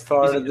 Best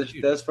part of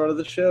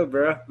the show,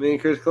 bro. Me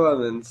and Chris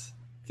Clemens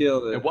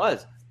killed it. It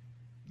was.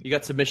 You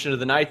got submission of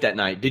the night that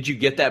night. Did you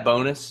get that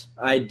bonus?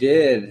 I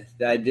did.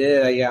 I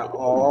got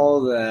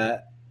all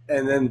that,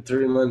 and then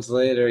 3 months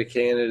later,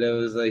 Canada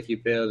was like, "You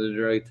failed a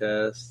drug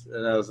test,"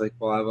 and I was like,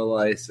 "Well, I have a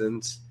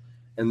license."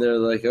 And they're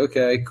like,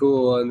 okay,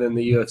 cool. And then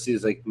the UFC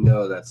is like,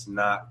 no, that's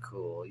not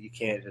cool. You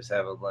can't just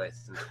have a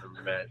license for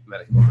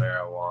medical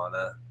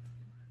marijuana.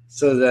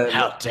 So then,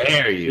 how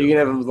dare you? You can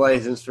have a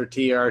license for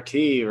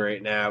TRT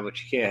right now,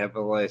 but you can't have a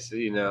license.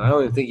 I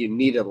don't even think you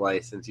need a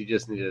license. You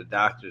just need a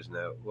doctor's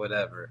note,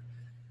 whatever.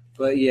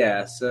 But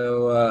yeah,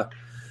 so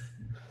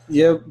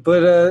yeah,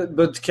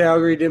 but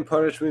Calgary didn't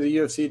punish me. The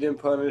UFC didn't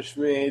punish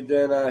me.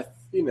 Then I,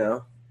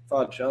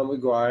 fought Sean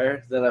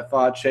McGuire. Then I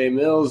fought Shea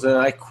Mills, and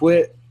I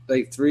quit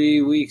like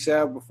 3 weeks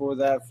out before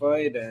that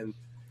fight, and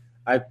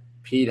I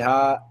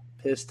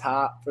pissed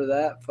hot for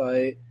that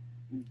fight.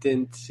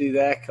 Didn't see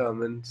that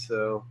coming,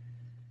 so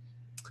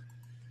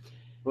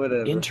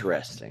whatever.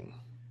 Interesting.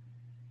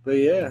 But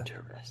yeah.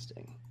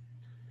 Interesting.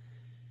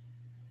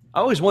 I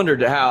always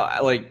wondered how,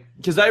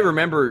 because I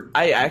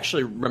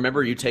actually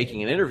remember you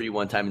taking an interview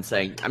one time and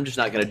saying, I'm just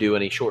not going to do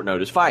any short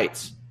notice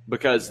fights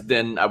because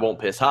then I won't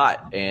piss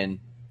hot. And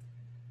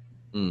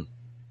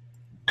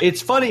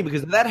it's funny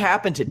because if that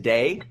happened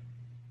today,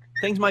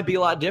 things might be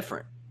a lot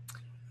different.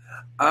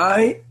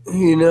 I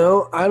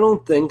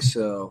don't think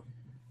so.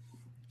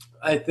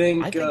 I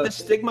think the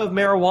stigma of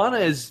marijuana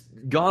has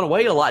gone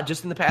away a lot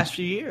just in the past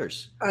few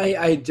years.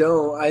 I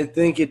don't. I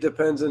think it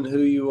depends on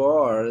who you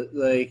are.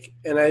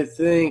 And I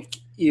think,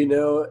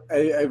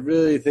 I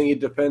really think it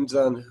depends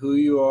on who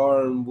you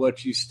are and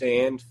what you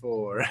stand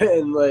for.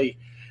 And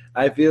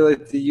I feel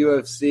like the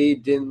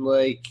UFC didn't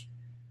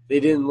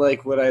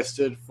like what I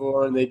stood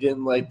for, and they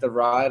didn't like the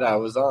ride I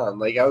was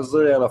on. I was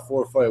literally on a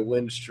 4-fight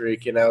win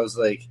streak, and I was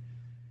like,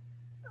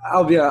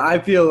 I'll be honest, I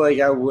feel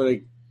like I would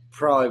have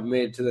probably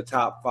made it to the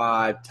top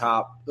 5,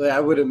 I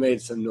would have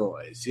made some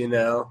noise,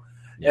 Yeah.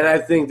 And I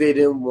think they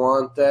didn't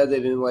want that. They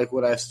didn't like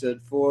what I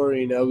stood for,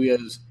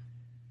 because,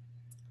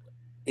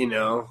 I don't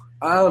know.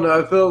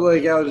 I felt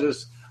like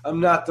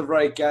I'm not the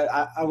right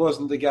guy. I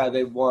wasn't the guy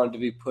they wanted to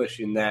be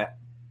pushing that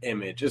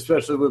image,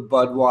 especially with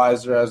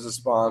Budweiser as a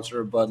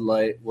sponsor, Bud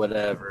Light,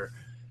 whatever.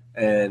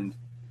 And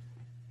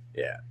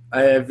yeah,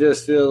 I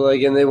just feel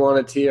like, and they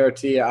wanted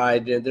TRT. I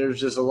did. There's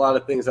just a lot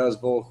of things I was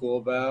vocal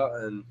about,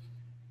 and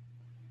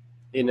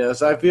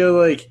so I feel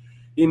like,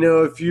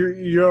 if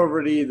you're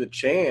already the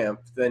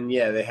champ, then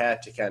yeah, they have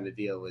to kind of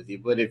deal with you.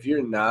 But if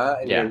you're not,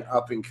 and you're an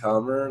up and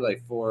comer,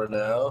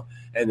 4-0,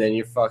 and then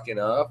you're fucking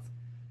up,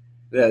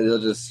 yeah, they'll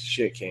just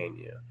shit can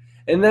you.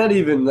 And not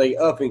even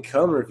up and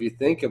comer if you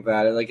think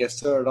about it. I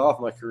started off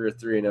my career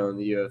 3-0 in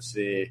the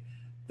UFC,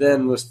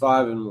 then was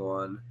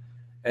 5-1,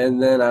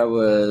 and then I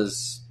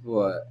was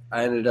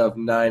I ended up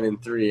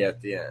 9-3 at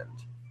the end.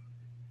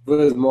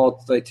 With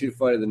 2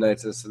 fight of the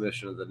nights and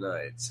submission of the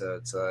night. So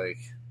it's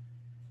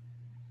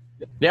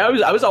yeah,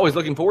 I was always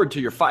looking forward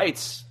to your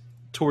fights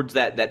towards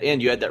that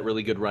end. You had that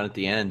really good run at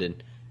the end,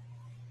 and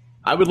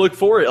I would look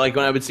forward.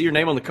 When I would see your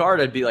name on the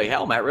card, I'd be like,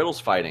 hell, Matt Riddle's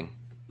fighting.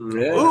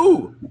 Yeah.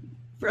 Ooh,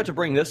 forgot to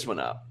bring this one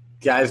up.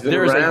 Guy's been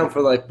around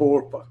for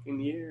 4 fucking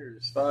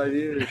years, 5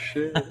 years,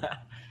 shit.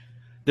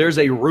 There's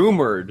a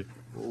rumored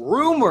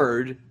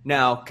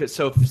now,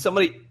 so if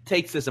somebody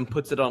takes this and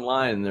puts it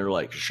online and they're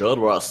like,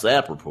 Shudwell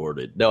Sapp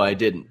reported. No, I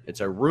didn't. It's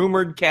a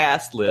rumored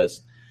cast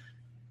list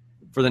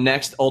for the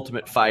next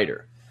Ultimate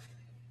Fighter.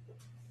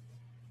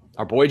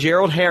 Our boy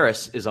Gerald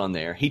Harris is on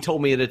there. He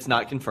told me that it's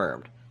not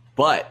confirmed.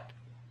 But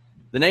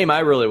the name I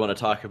really want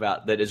to talk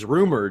about that is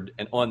rumored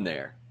and on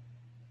there,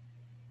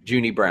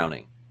 Junie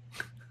Browning.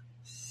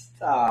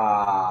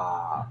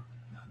 Stop.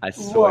 I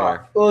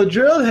swear. Well,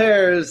 Gerald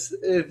Harris,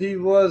 if he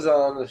was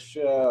on the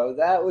show,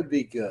 that would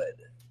be good.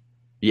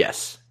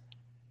 Yes.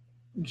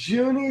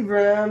 Junie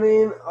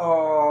Browning,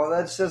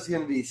 that's just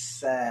going to be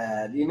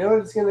sad. You know what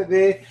it's going to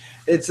be?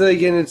 It's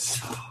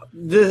this.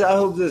 I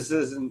hope this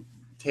isn't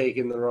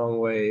taken the wrong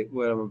way,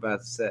 what I'm about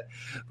to say.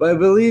 But I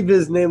believe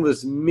his name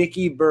was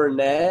Mickey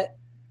Burnett.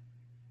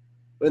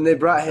 When they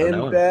brought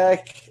him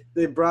back,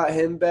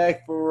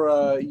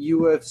 for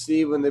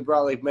UFC. When they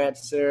brought Matt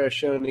Serra,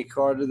 Shoney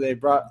Carter, they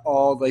brought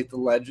all the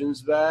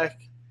legends back.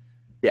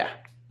 Yeah,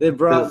 they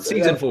brought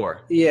season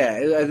 4.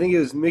 Yeah, I think it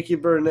was Mickey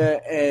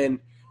Burnett, and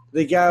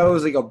the guy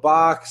was a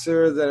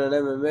boxer, then an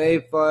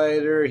MMA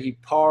fighter. He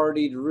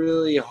partied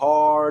really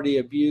hard. He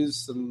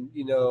abused some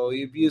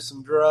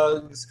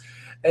drugs,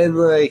 and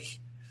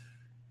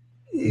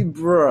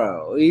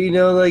bro,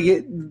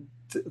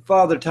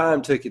 Father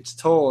Time took its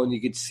toll, and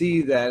you could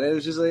see that. It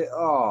was just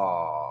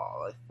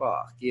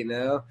fuck,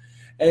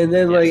 And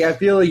then, I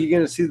feel like you're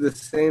going to see the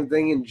same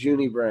thing in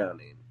Junie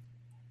Browning,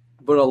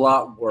 but a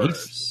lot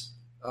worse.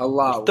 A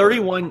lot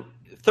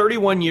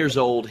 31 years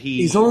old.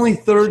 He's only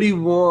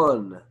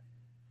 31.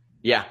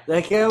 Yeah.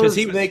 That guy was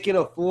making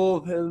a fool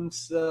of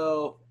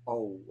himself a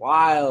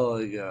while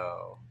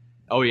ago.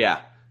 Oh,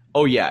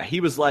 yeah. He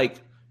was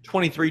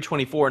 23,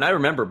 24. And I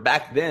remember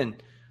back then,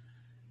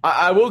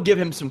 I will give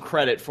him some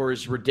credit for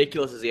as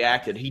ridiculous as he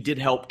acted. He did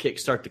help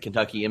kickstart the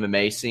Kentucky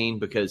MMA scene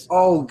because...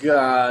 Oh,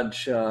 God,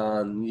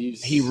 Sean.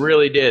 He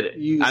really did.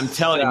 I'm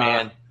telling you,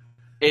 man,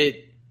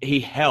 he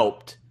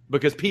helped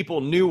because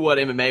people knew what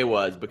MMA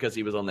was because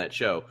he was on that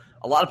show.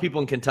 A lot of people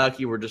in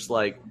Kentucky were just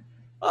like,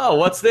 Oh,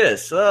 what's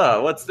this?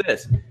 Oh, what's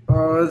this?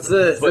 Oh, what's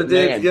this? But The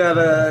dude's man, got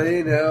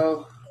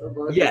a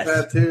bunch of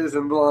tattoos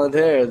and blonde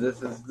hair.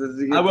 This is a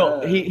good I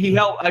will. time. He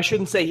helped. I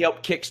shouldn't say he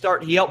helped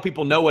kickstart. He helped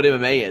people know what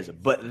MMA is.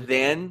 But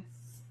then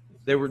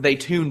they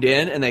tuned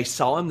in and they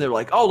saw him. They're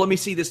like, oh, let me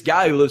see this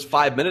guy who lives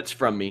 5 minutes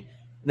from me.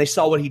 And they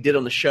saw what he did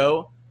on the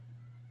show,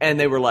 and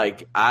they were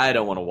like, I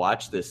don't want to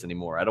watch this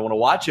anymore. I don't want to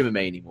watch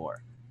MMA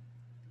anymore.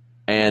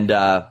 And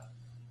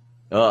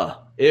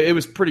it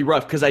was pretty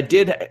rough because I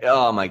did.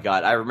 Oh my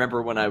God! I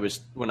remember when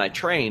I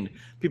trained,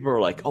 people were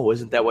like, "Oh,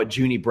 isn't that what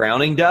Junie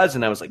Browning does?"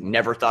 And I was like,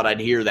 "Never thought I'd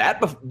hear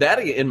that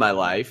in my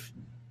life."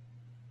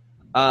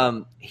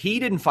 He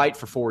didn't fight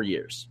for 4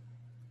 years.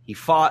 He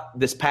fought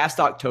this past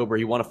October.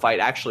 He won a fight.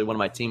 Actually, one of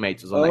my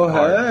teammates was on that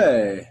card.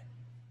 Hey.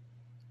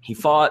 He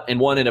fought and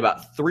won in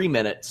about 3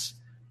 minutes,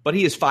 but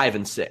he is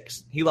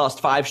 5-6. He lost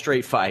 5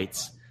 straight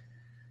fights.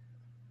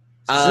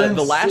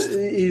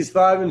 He's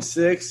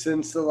 5-6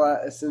 since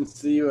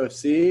the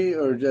UFC,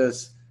 or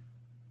just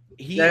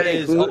that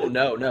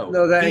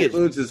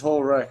includes his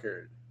whole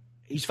record.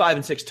 He's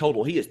 5-6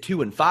 total. He is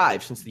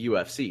 2-5 since the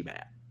UFC,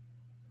 Matt.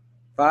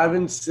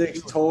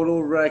 5-6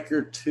 total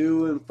record,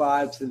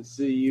 2-5 since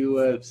the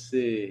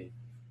UFC.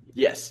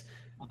 Yes.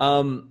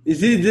 You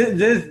see,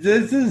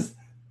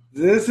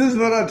 this is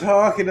what I'm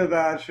talking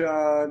about,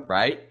 Sean.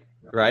 Right.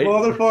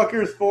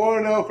 Motherfucker's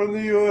 4-0 from the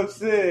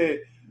UFC.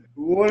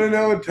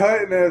 1-0 in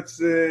Titan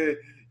FC.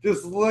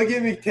 Just look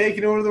at me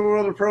taking over the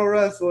world of pro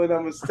wrestling.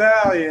 I'm a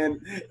stallion.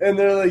 And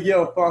they're like,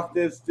 yo, fuck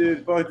this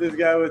dude. Fuck this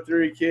guy with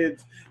 3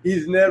 kids.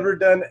 He's never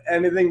done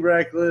anything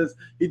reckless.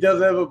 He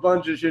doesn't have a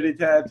bunch of shitty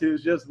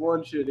tattoos, just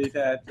one shitty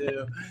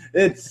tattoo.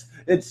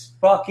 It's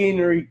fucking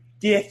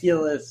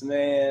ridiculous,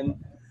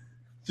 man.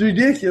 It's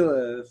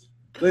ridiculous.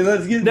 Like,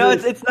 let's get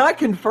this. It's not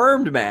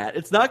confirmed, Matt.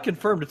 It's not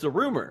confirmed. It's a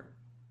rumor.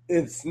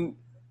 It's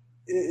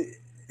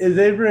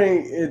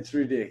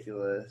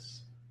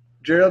ridiculous.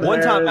 Gerald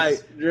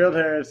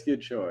Harris,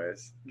 good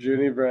choice.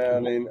 Junie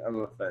Browning,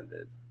 I'm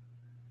offended.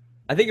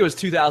 I think it was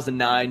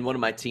 2009. One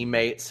of my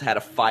teammates had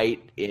a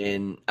fight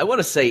in, I want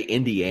to say,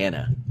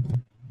 Indiana.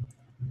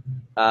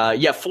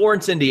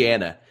 Florence,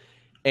 Indiana.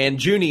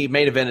 And Junie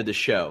main evented the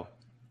show.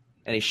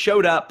 And he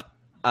showed up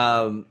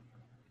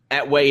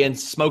at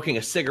weigh-ins smoking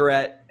a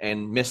cigarette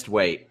and missed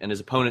weight. And his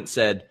opponent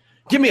said,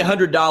 give me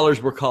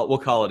 $100, we'll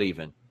call it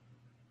even.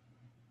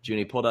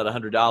 Junie pulled out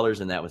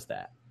 $100, and that was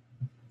that.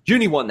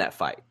 Junie won that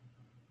fight.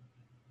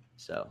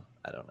 So,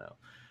 I don't know.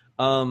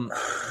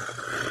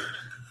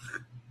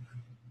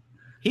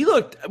 He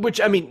looked,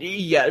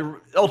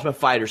 Ultimate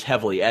Fighter's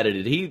heavily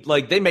edited.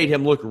 They made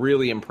him look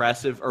really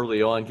impressive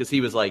early on because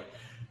he was like,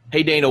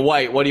 hey, Dana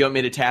White, what do you want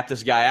me to tap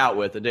this guy out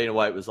with? And Dana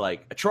White was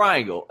like, a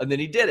triangle. And then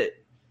he did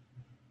it.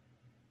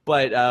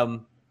 But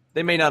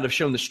they may not have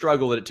shown the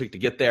struggle that it took to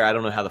get there. I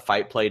don't know how the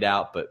fight played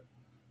out, but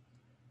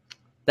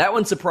that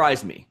one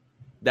surprised me.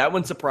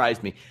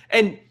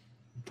 And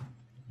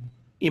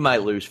he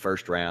might lose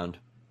first round.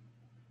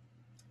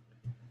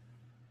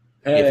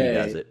 If he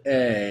does it.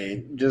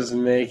 Hey, just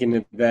making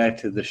it back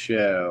to the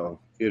show.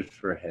 Good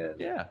for him.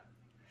 Yeah.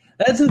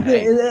 That's the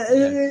thing.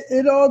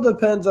 It all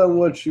depends on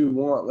what you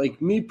want.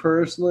 Like, me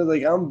personally,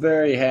 like, I'm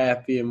very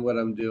happy in what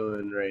I'm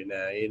doing right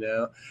now, you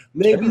know?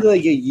 Maybe,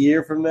 like, a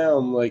year from now,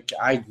 I'm like,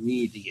 I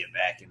need to get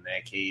back in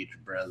that cage,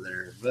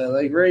 brother. But,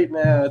 like, right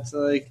now, it's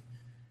like,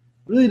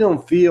 really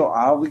don't feel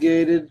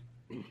obligated.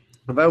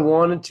 If I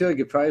wanted to, I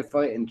could probably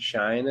fight in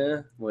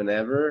China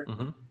whenever.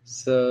 Mm-hmm.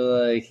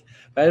 So, like,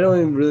 I don't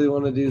even really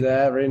want to do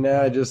that right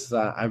now.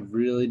 I'm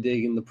really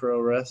digging the pro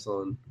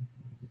wrestling.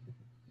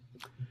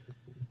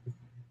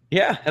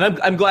 Yeah, and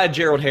I'm glad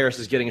Gerald Harris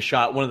is getting a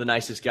shot. One of the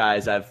nicest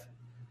guys I've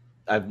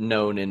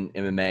known in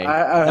MMA.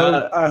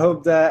 I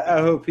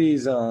hope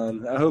he's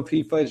on. I hope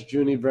he fights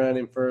Junie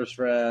Browning first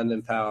round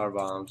and power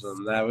bombs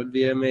him. That would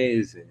be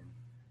amazing.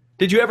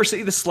 Did you ever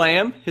see the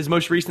slam? His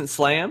most recent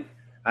slam?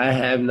 I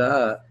have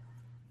not.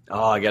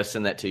 Oh, I got to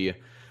send that to you.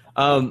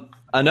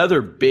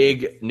 Another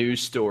big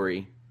news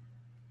story.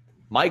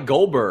 Mike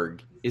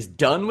Goldberg is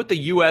done with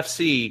the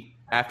UFC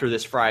after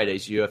this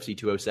Friday's UFC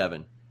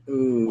 207.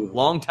 Ooh.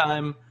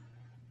 Long-time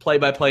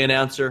play-by-play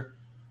announcer,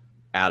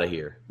 out of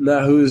here.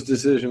 Now, whose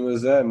decision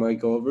was that? Mike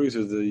Goldberg's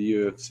or the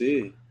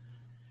UFC?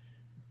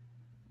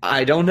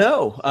 I don't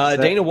know.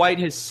 Dana White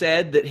has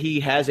said that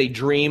he has a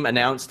dream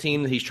announce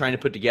team that he's trying to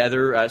put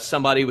together.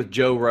 Somebody with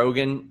Joe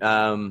Rogan.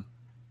 I've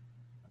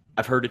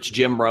heard it's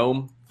Jim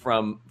Rome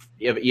from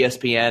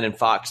ESPN and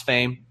Fox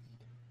fame.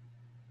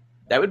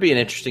 That would be an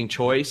interesting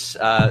choice.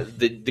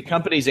 The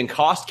company's in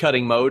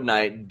cost-cutting mode, and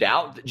I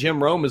doubt that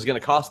Jim Rome is going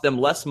to cost them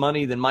less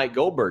money than Mike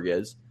Goldberg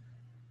is.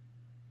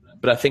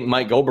 But I think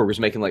Mike Goldberg was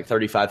making like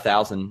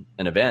 $35,000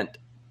 an event.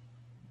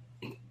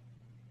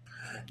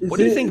 What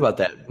do you think about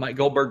that? Mike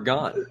Goldberg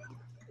gone.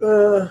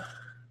 I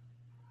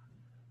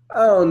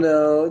don't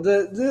know.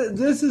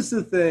 This is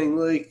the thing.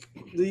 Like,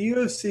 the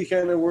UFC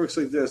kind of works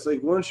like this.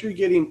 Like, once you're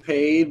getting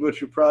paid what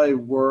you're probably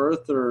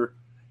worth, or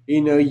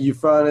you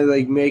finally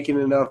like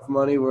making enough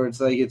money where it's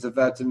like it's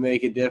about to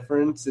make a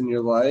difference in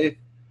your life,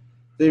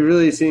 they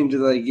really seem to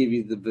like give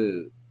you the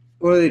boot.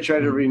 Or they try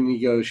to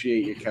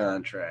renegotiate your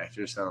contract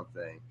or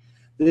something.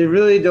 They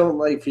really don't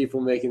like people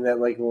making that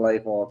like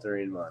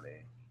life-altering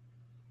money.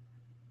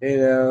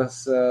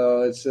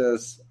 So it's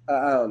just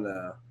I don't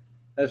know.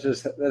 That's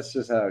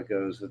just how it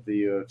goes with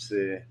the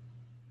UFC.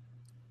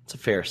 It's a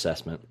fair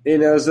assessment.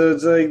 So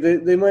it's like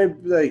they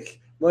might like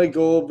Mike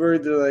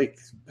Goldberg. They're like,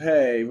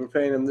 hey, we're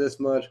paying him this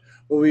much.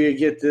 Well, we could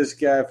get this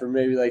guy for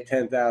maybe like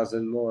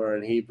 10,000 more,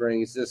 and he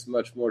brings this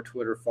much more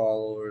Twitter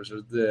followers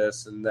or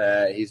this and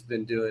that. He's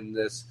been doing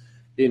this.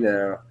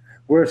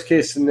 Worst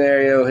case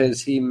scenario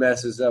is he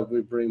messes up.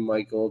 We bring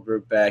Mike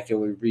Goldberg back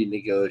and we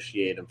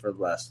renegotiate him for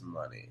less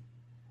money.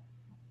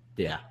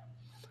 Yeah.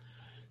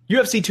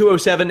 UFC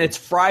 207, it's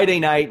Friday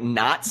night,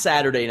 not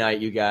Saturday night,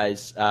 you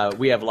guys.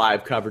 We have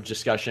live coverage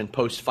discussion,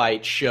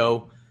 post-fight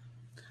show.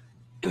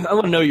 I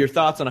want to know your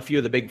thoughts on a few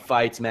of the big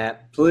fights,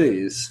 Matt.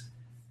 Please.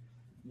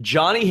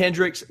 Johnny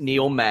Hendricks,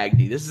 Neil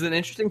Magny. This is an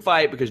interesting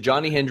fight because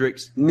Johnny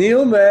Hendricks.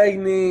 Neil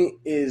Magny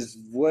is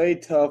way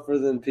tougher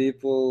than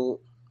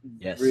people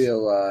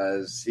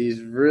realize.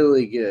 He's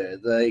really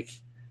good. Like,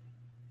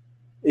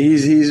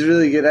 he's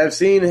really good. I've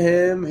seen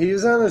him. He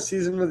was on a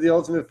season with The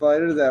Ultimate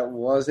Fighter that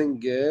wasn't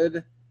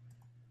good.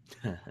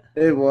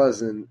 It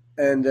wasn't.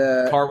 And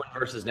Carwin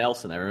versus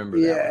Nelson, I remember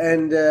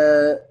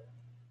that.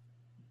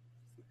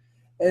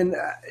 Yeah, and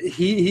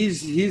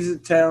he's a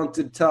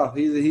talented, tough.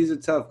 He's a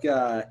tough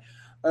guy.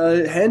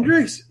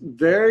 Hendricks,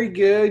 very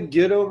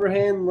good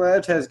overhand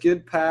left, has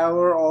good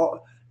power,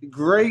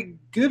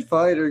 good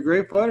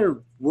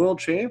fighter, world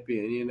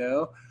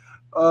champion,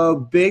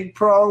 Big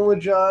problem with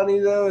Johnny,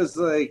 though, is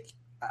like,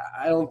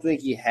 I don't think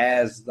he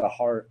has the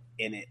heart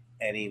in it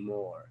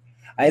anymore.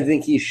 I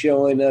think he's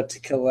showing up to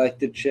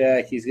collect a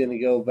check. He's going to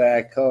go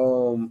back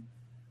home,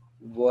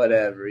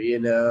 whatever,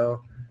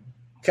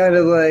 Kind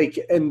of like,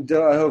 and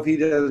I hope he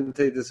doesn't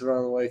take this the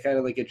wrong way, kind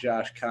of like a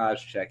Josh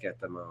Koscheck at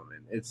the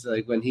moment. It's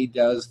like when he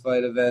does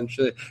fight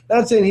eventually,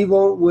 not saying he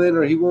won't win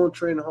or he won't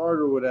train hard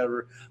or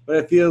whatever, but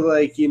I feel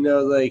like,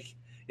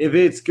 if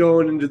it's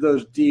going into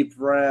those deep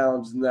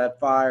rounds in that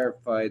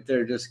firefight,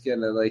 they're just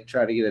going to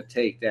try to get a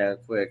takedown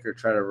quick or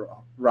try to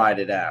ride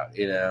it out,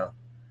 They're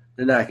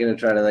not going to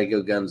try to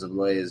go guns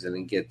a-blazing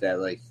and get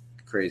that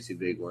crazy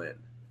big win.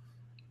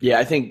 Yeah,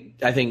 I think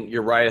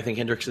you're right. I think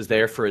Hendricks is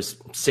there for his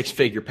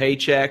six-figure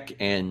paycheck,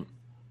 and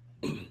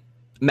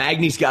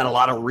Magny's got a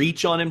lot of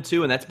reach on him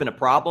too, and that's been a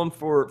problem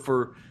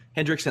for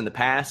Hendricks in the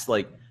past.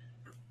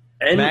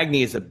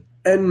 Magny's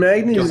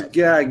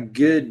got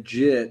good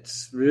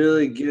jits,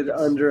 really good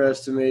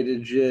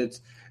underestimated jits,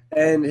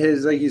 and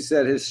his, like you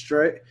said, his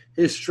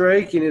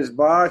striking, his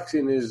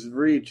boxing, his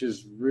reach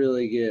is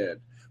really good.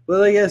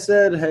 But like I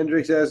said,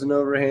 Hendricks has an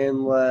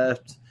overhand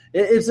left.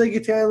 It's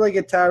kind of like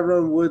a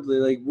Tyron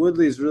Woodley.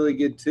 Woodley's really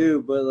good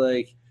too, but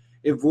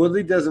if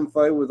Woodley doesn't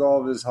fight with all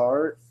of his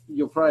heart,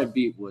 you'll probably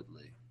beat Woodley.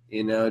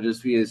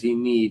 Just because he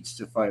needs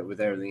to fight with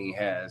everything he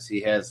has.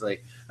 He has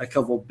a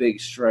couple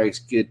big strikes,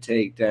 good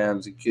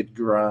takedowns, a good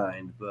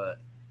grind, but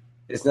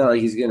it's not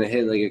like he's gonna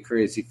hit a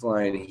crazy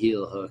flying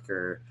heel hook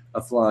or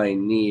a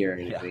flying knee or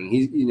anything.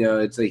 Yeah.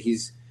 It's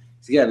he's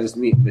got his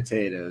meat and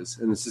potatoes,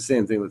 and it's the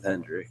same thing with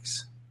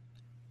Hendricks.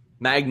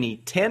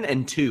 Magny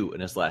 10-2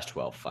 in his last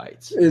 12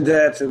 fights.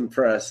 That's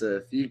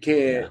impressive. You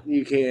can't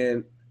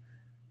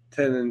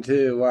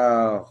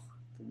 10-2.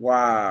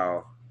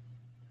 Wow.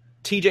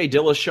 TJ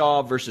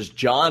Dillashaw versus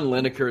John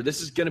Lineker. This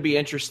is going to be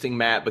interesting,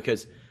 Matt,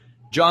 because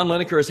John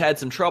Lineker has had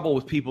some trouble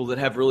with people that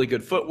have really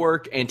good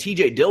footwork, and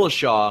TJ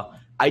Dillashaw,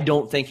 I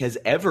don't think, has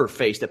ever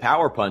faced a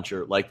power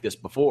puncher like this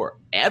before.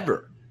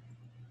 Ever.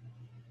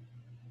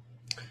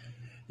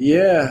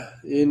 Yeah,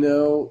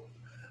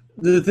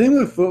 the thing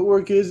with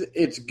footwork is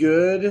it's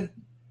good.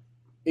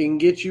 It can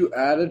get you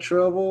out of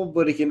trouble,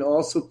 but it can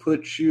also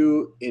put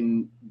you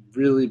in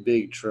really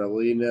big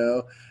trouble,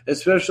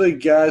 especially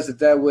guys at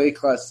that weight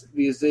class,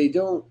 because they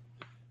don't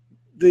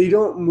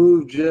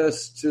move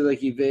just to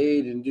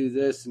evade and do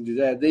this and do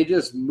that. They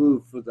just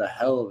move for the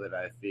hell of it,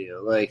 I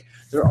feel.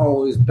 They're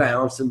always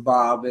bouncing,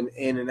 bobbing,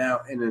 in and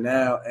out.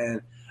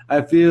 And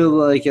I feel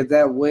like at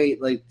that weight,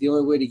 the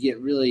only way to get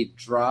really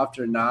dropped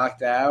or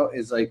knocked out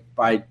is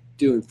by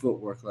doing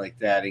footwork like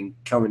that and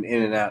coming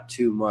in and out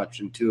too much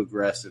and too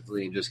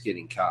aggressively and just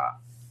getting caught.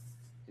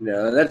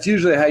 That's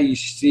usually how you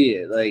see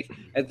it.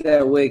 At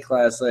that weight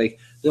class,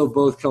 they'll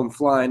both come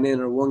flying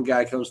in, or one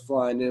guy comes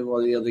flying in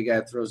while the other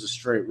guy throws a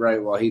straight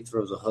right while he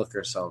throws a hook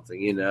or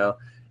something, and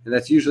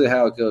that's usually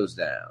how it goes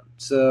down.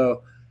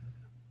 So,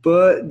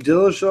 but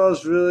Dillashaw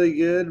is really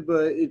good,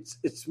 but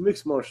it's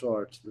mixed martial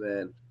arts,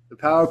 man. The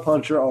power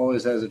puncher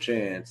always has a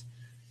chance.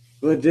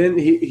 But then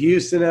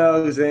Houston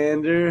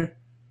Alexander.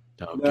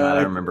 Oh, God,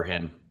 I remember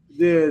him.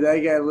 Dude, that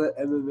guy lit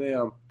MMA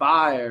on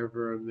fire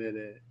for a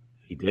minute.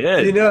 He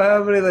did. You know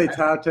how many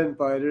top 10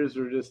 fighters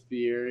were just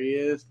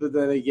furious? But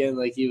then again,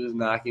 he was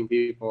knocking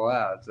people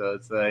out. So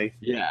it's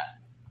yeah.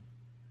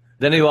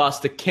 Then he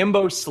lost to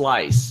Kimbo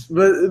Slice.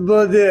 But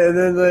yeah, and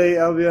then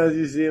I'll be honest,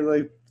 you see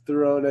him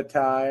throwing a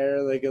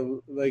tire, like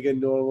a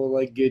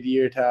normal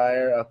Goodyear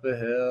tire up a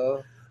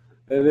hill.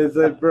 And it's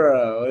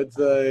bro, it's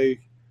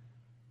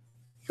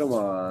come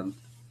on.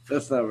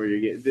 That's not where you're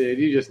getting, dude.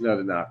 You just know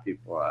to knock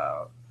people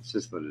out. It's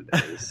just what it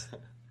is.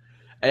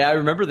 Hey, I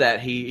remember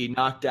that he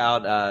knocked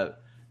out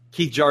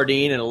Keith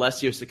Jardine and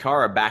Alessio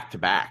Sakara back to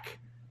back,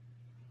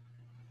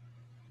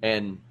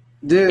 and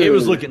Dude, it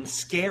was looking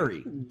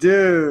scary.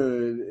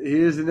 Dude,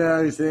 here's an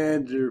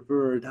Alexander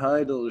for a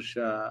title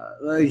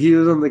shot. Like he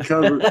was on the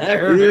cover.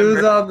 He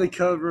was on the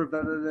cover of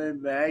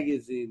MMA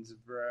magazines,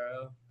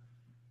 bro.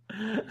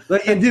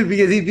 Like, and dude,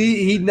 because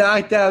he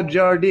knocked out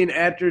Jardine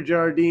after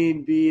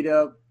Jardine beat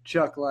up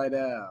Chuck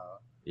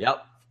Liddell.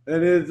 Yep.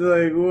 And it's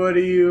like, what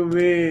do you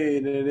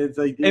mean? And it's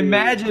like, dude,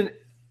 imagine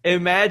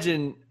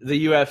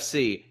the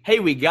UFC. Hey,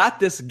 we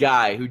got this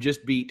guy who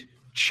just beat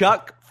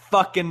Chuck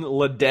fucking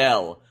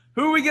Liddell.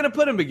 Who are we going to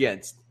put him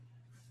against?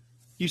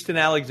 Houston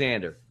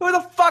Alexander. Who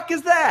the fuck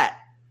is that?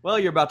 Well,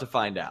 you're about to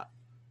find out.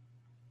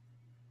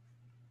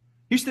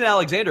 Houston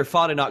Alexander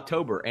fought in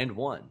October and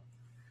won.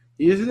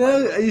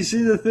 You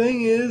see, the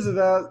thing is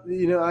about,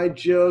 I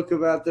joke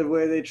about the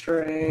way they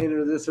train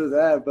or this or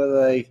that, but,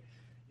 like,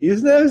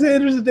 Houston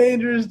Alexander's a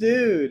dangerous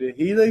dude.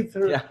 He, he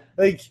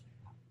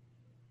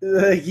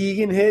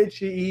can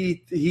hit you.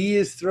 He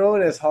is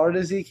throwing as hard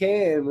as he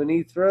can when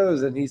he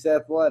throws, and he's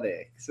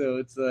athletic. So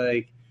it's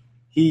like,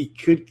 he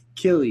could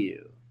kill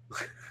you.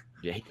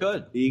 Yeah, he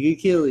could. He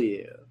could kill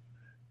you.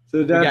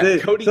 So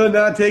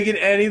not taking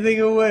anything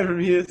away from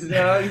Houston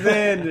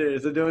Alexander.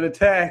 So don't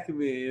attack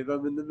me if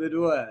I'm in the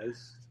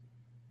Midwest.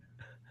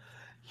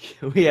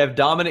 We have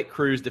Dominic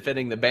Cruz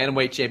defending the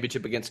Bantamweight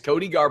Championship against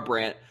Cody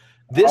Garbrandt.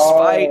 This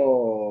fight,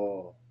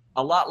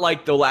 a lot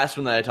like the last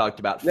one that I talked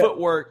about.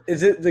 Footwork.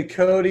 Is it the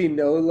Cody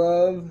No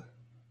Love?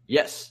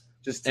 Yes.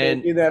 Just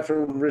taking that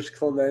from Rich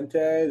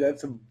Clemente?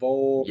 That's a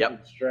bold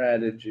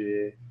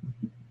strategy.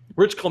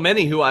 Rich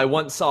Clemente, who I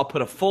once saw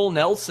put a full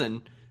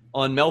Nelson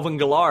on Melvin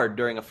Gillard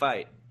during a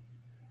fight.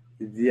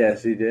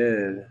 Yes, he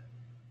did.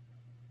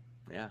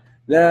 Yeah.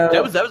 Now,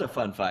 that was a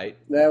fun fight.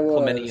 That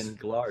was. Clemente and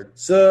Gillard.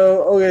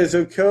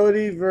 So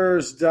Cody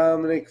versus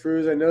Dominic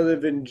Cruz. I know they've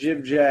been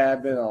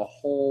jib-jabbing a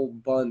whole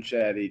bunch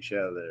at each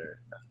other.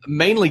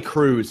 Mainly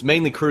Cruz.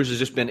 Cruz has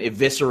just been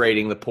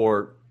eviscerating the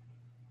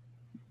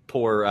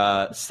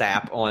poor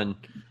sap on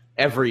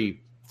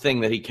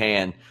everything that he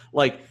can.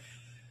 Like,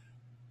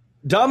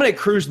 Dominic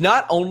Cruz,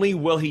 not only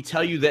will he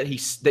tell you that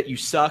you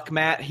suck,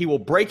 Matt, he will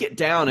break it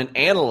down and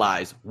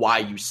analyze why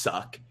you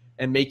suck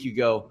and make you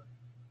go,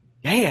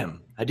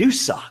 damn, I do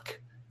suck.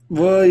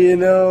 Well,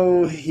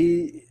 I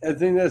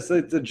think that's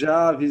like the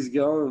job he's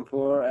going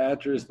for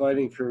after his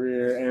fighting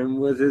career, and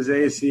with his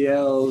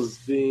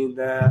ACLs being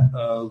that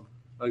of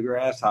a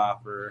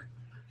grasshopper,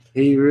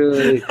 he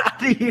really. How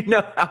do you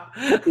know how?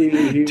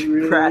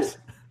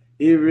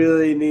 He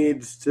really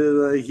needs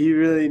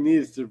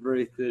to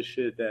break this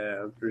shit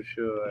down for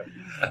sure.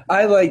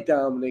 I like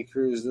Dominic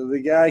Cruz.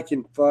 The guy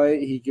can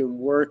fight. He can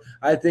work.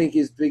 I think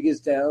his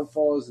biggest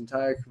downfall his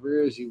entire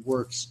career is he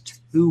works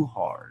too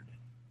hard.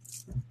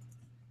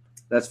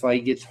 That's why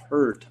he gets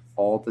hurt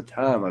all the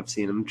time. I've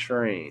seen him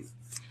train.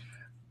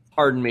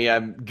 Pardon me.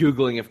 I'm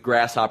Googling if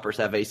grasshoppers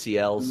have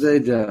ACLs. They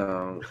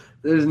don't.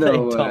 There's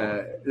no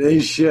way. They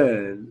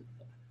should.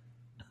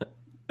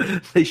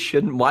 They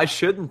shouldn't. Why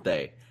shouldn't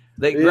they?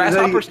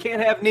 Grasshoppers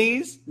can't have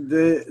knees?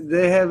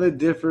 They have a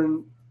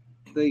different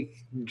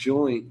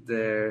joint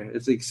there.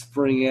 It's like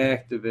spring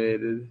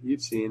activated.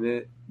 You've seen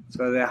it. That's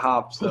why they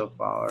hop so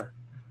far.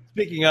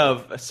 Speaking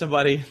of,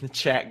 somebody in the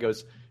chat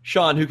goes,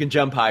 Sean, who can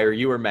jump higher,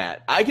 you or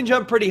Matt? I can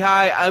jump pretty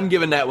high. I'm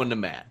giving that one to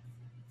Matt.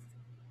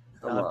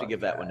 I'll have to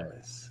give that one to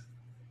Matt.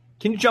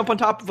 Can you jump on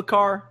top of a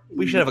car?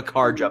 We should have a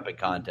car jumping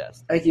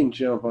contest. I can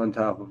jump on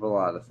top of a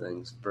lot of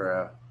things,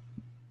 bro.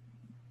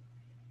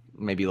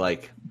 Maybe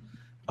like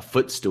a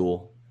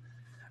footstool.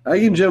 I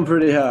can jump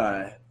pretty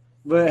high.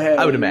 But hey,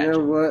 I would imagine. You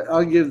know what?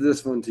 I'll give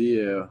this one to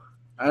you.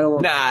 I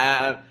don't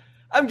want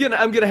I'm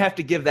gonna have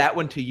to give that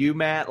one to you,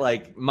 Matt.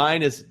 Like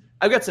mine is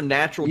I've got some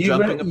natural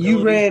jumping abilities.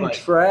 You ran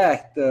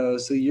track though,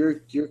 so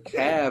your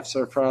calves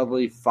are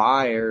probably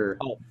fire.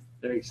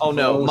 Oh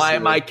no,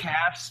 my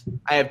calves,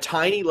 I have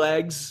tiny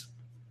legs.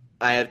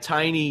 I have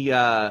tiny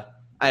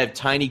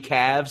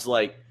calves,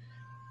 like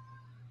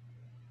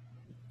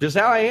just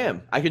how I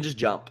am. I can just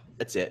jump.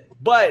 That's it.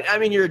 But I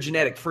mean, you're a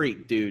genetic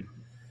freak, dude.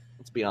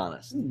 Let's be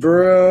honest.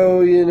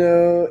 Bro,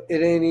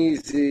 it ain't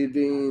easy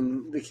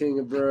being the king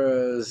of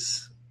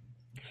bros.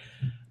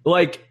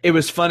 Like, it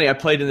was funny. I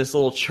played in this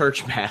little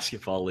church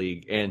basketball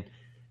league, and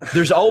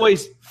there's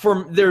always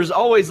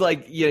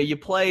like, you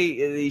play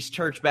in these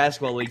church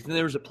basketball leagues, and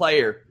there was a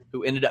player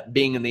who ended up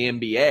being in the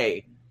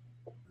NBA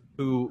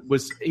he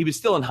was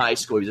still in high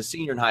school. He was a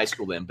senior in high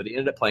school then, but he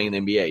ended up playing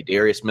in the NBA.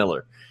 Darius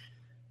Miller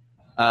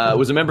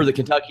was a member of the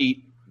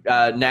Kentucky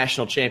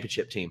national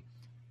championship team.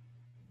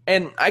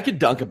 And I could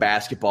dunk a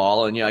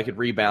basketball and, I could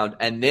rebound.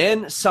 And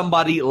then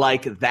somebody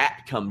like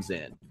that comes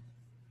in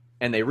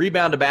and they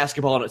rebound a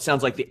basketball and it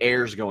sounds like the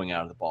air's going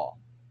out of the ball.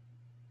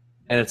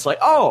 And it's like,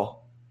 oh,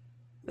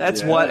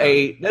 that's what,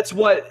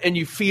 and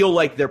you feel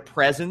like their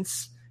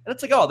presence. And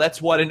it's like, oh,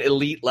 that's what an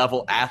elite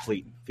level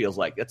athlete feels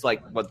like. That's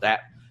like what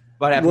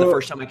happened the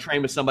first time I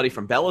trained with somebody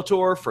from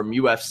Bellator, from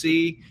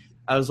UFC.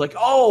 I was like,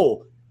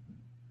 oh,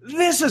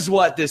 this is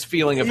what this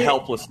feeling of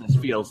helplessness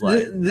feels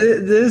like.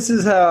 This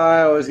is how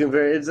I always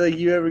compare it. It's like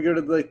you ever go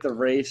to like the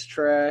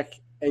racetrack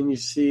and you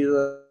see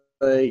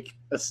like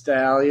a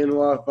stallion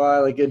walk by,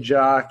 like a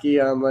jockey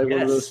on like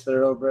one of those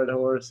thoroughbred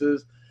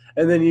horses.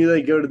 And then you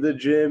like go to the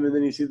gym and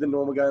then you see the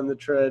normal guy on the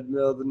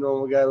treadmill, the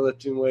normal guy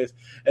lifting weights.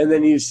 And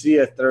then you see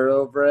a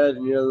thoroughbred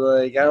and you're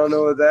like, I don't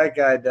know what that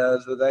guy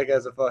does, but that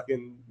guy's a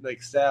fucking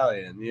like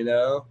stallion, you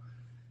know?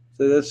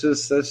 So that's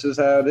just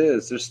how it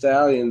is. There's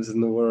stallions in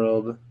the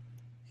world.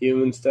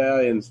 Human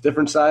stallions.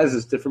 Different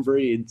sizes, different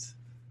breeds.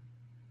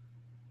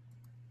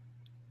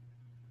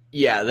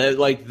 Yeah,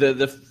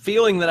 the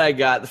feeling that I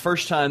got the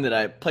first time that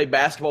I played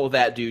basketball with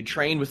that dude,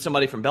 trained with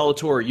somebody from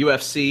Bellator or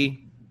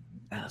UFC,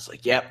 and I was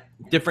like, yep,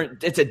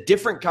 different. It's a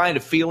different kind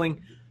of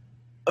feeling.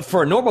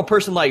 For a normal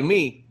person like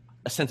me,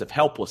 a sense of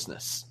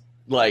helplessness.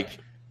 Like,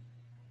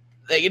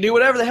 they could do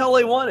whatever the hell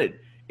they wanted.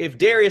 If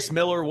Darius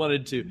Miller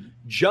wanted to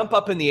jump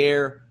up in the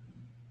air,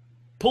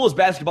 pull his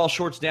basketball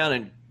shorts down,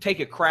 and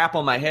take a crap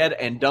on my head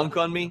and dunk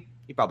on me,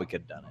 he probably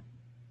could have done it.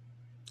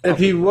 If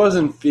he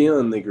wasn't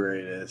feeling the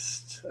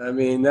greatest. I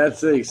mean,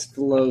 that's an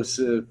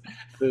explosive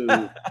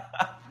food.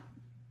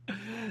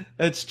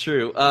 That's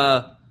true.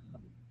 Let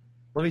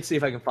me see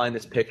if I can find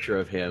this picture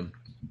of him.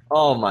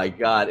 Oh, my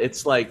God.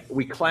 It's like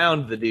we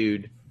clowned the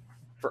dude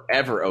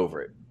forever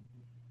over it.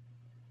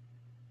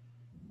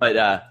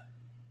 But,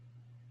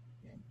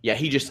 yeah,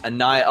 he just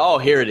annihilated. Oh,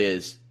 here it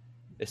is.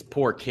 This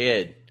poor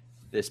kid.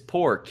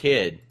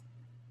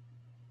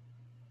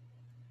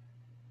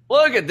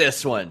 Look at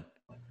this one.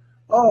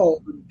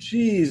 Oh,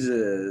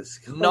 Jesus.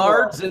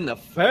 Nards in the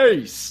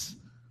face.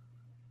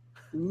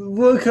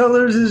 What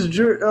color is his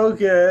jersey?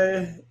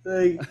 Okay.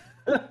 Like,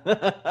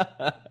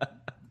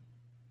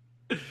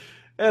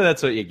 and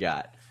that's what you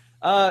got.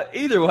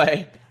 Either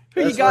way,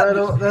 who that's you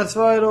got? That's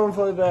why I don't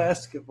play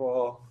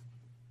basketball.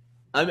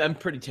 I'm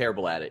pretty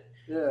terrible at it.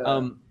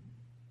 Yeah.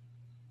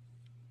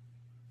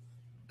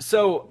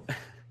 So,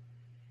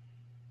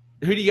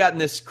 who do you got in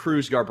this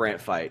Cruz Garbrandt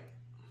fight?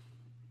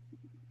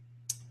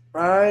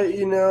 I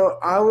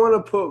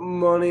want to put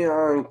money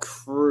on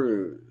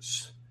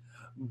Cruz,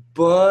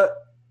 but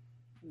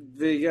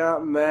they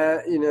got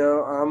Matt.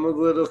 I'm a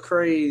little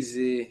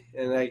crazy,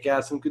 and I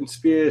got some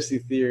conspiracy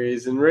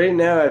theories. And right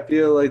now, I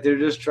feel like they're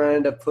just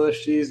trying to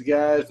push these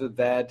guys with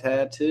bad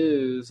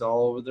tattoos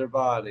all over their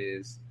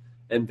bodies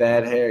and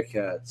bad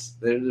haircuts.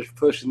 They're just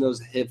pushing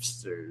those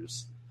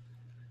hipsters.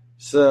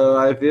 So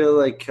I feel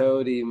like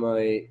Cody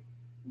might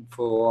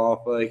pull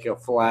off like a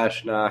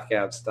flash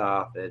knockout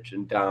stoppage,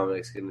 and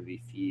Dominic's going to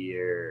be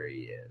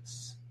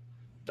furious.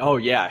 Oh,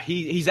 yeah.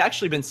 He's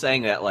actually been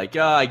saying that, like,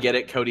 oh, I get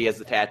it. Cody has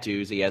the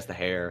tattoos. He has the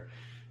hair.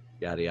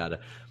 Yada, yada.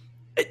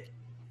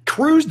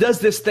 Cruz does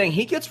this thing.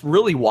 He gets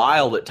really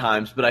wild at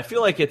times, but I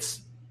feel like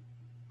it's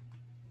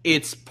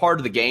part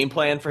of the game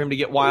plan for him to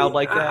get wild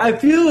like that. I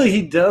feel like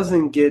he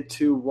doesn't get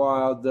too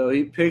wild, though.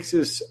 He picks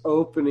his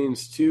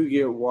openings to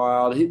get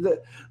wild.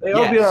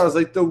 I'll be honest,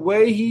 like the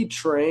way he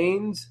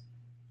trains,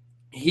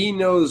 he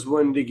knows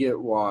when to get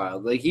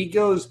wild. Like he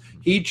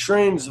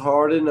trains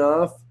hard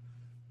enough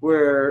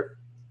where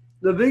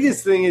the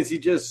biggest thing is he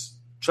just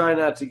try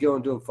not to go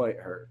into a fight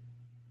hurt.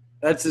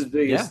 That's his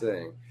biggest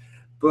thing.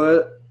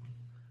 But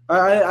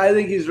I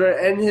think he's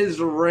right. And his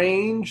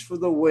range for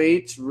the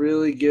weight's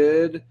really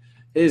good.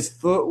 His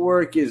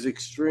footwork is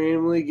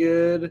extremely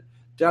good.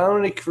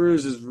 Dominic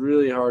Cruz is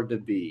really hard to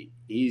beat.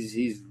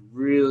 He's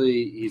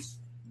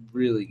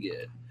really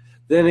good.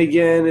 Then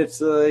again,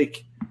 it's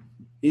like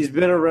he's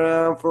been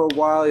around for a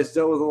while. He's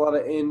dealt with a lot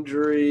of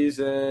injuries,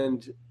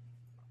 and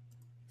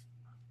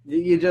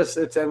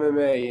it's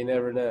MMA. You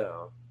never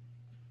know.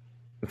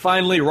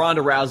 Finally,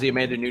 Ronda Rousey,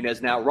 Amanda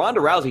Nunes. Now,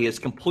 Ronda Rousey has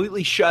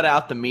completely shut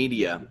out the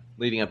media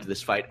leading up to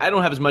this fight. I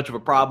don't have as much of a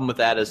problem with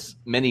that as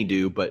many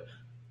do, but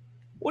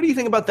what do you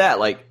think about that?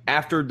 Like,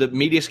 after the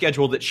media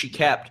schedule that she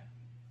kept,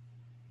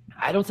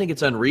 I don't think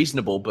it's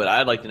unreasonable, but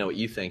I'd like to know what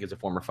you think as a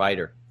former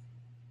fighter.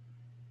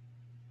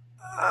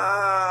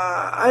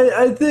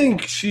 I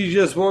think she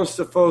just wants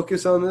to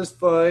focus on this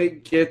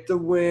fight, get the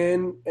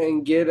win,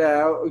 and get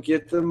out,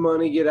 get the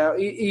money, get out.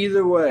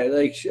 Either way,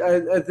 like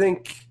I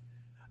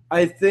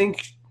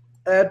think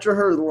after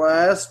her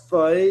last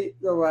fight,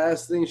 the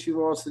last thing she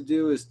wants to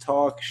do is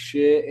talk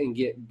shit and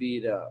get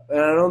beat up. And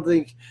I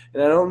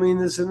don't mean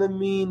this in a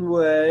mean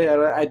way.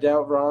 I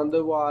doubt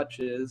Ronda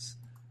watches,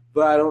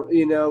 but I don't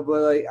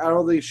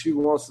think she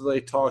wants to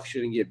like talk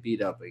shit and get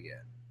beat up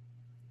again.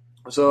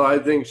 So I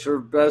think her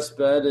best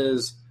bet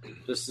is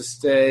just to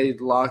stay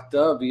locked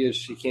up because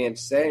she can't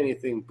say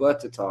anything but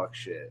to talk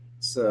shit.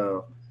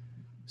 So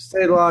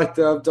stay locked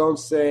up, don't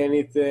say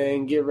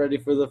anything, get ready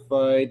for the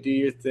fight, do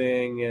your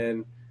thing,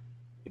 and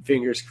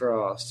fingers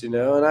crossed, And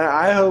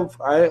I hope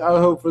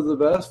for the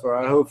best for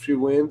her. I hope she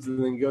wins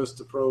and then goes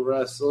to pro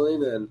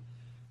wrestling and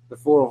the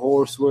 4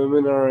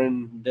 horsewomen are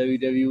in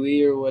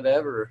WWE or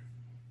whatever.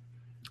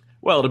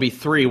 Well, it'll be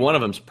 3. One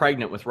of them's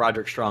pregnant with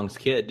Roderick Strong's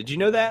kid. Did you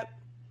know that?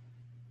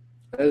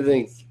 I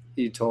think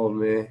you told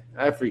me.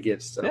 I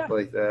forget stuff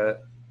like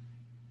that.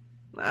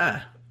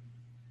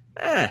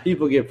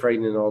 People get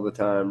pregnant all the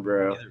time,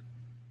 bro.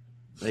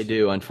 They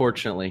do,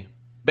 unfortunately.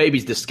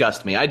 Babies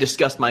disgust me. I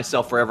disgust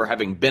myself for ever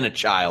having been a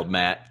child,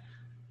 Matt.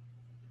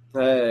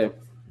 Hey,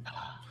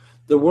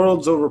 the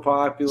world's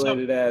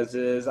overpopulated as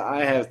is.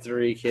 I have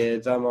 3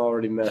 kids. I'm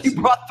already messing.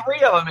 You brought 3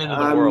 of them into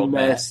the world, I'm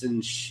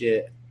messing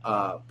shit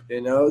up.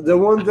 The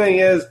one thing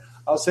is,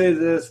 I'll say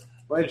this: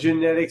 my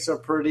genetics are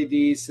pretty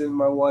decent.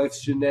 My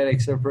wife's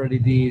genetics are pretty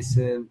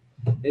decent.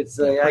 It's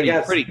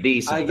like pretty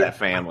decent. That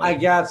family. I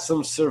got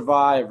some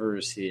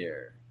survivors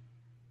here.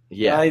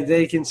 Yeah,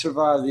 they can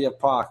survive the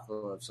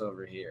apocalypse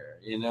over here.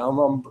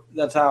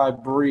 That's how I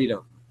breed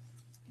them.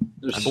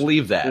 I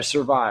believe that. They're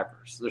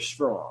survivors. They're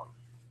strong.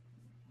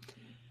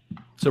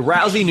 So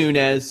Rousey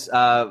Nunes,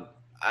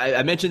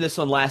 I mentioned this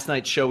on last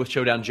night's show with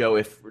Showdown Joe.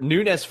 If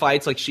Nunes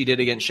fights like she did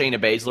against Shayna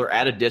Baszler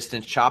at a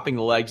distance, chopping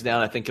the legs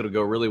down, I think it'll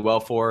go really well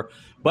for her.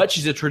 But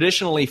she's a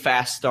traditionally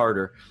fast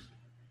starter.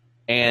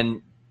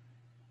 And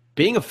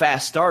being a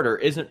fast starter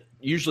isn't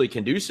usually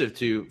conducive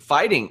to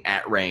fighting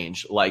at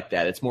range like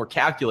that. It's more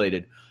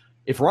calculated.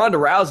 If Ronda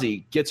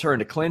Rousey gets her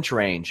into clinch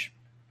range,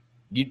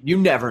 you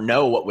never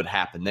know what would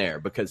happen there,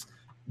 because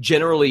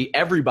generally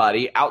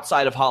everybody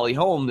outside of Holly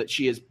Holm that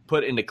she has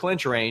put into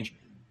clinch range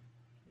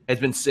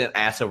has been sent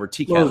ass over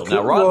tea kettle.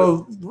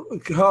 Now,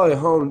 Holly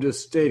Holm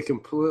just stayed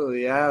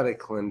completely out of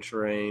clinch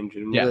range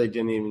and really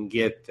didn't even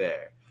get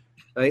there.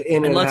 Like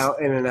in and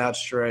out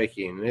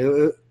striking.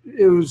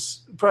 It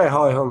was probably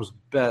Holly Holm's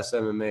best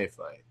MMA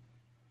fight.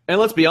 And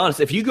let's be honest,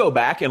 if you go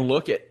back and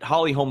look at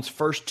Holly Holm's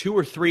first 2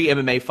 or 3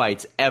 MMA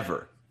fights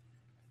ever,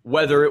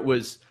 whether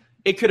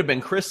it could have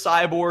been Chris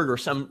Cyborg or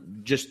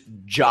some just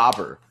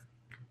jobber,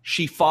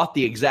 she fought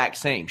the exact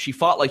same. She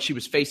fought like she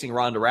was facing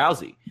Ronda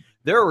Rousey.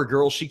 There were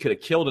girls she could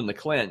have killed in the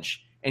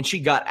clinch, and she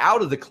got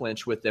out of the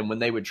clinch with them when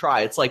they would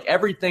try. It's like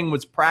everything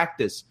was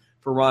practice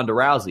for Ronda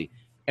Rousey.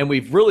 And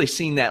we've really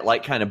seen that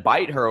like kind of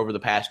bite her over the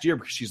past year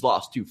because she's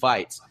lost 2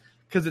 fights.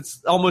 Because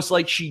it's almost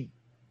like she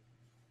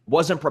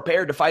wasn't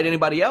prepared to fight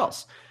anybody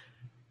else.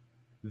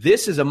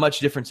 This is a much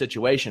different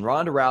situation.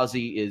 Ronda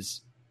Rousey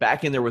is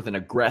back in there with an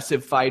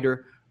aggressive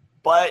fighter,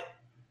 but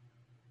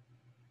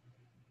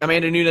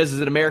Amanda Nunes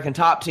is an American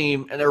top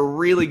team, and they're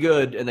really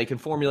good, and they can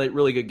formulate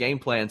really good game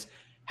plans.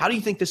 How do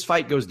you think this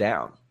fight goes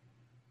down?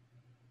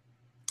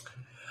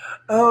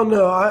 I don't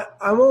know.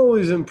 I'm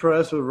always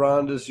impressed with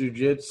Ronda's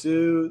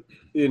jiu-jitsu.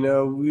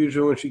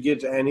 Usually when she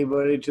gets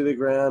anybody to the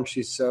ground,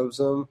 she subs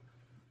them.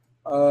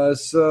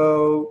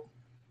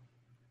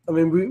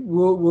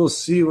 We'll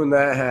see when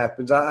that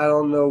happens. I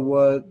don't know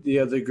what the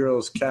other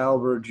girl's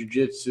caliber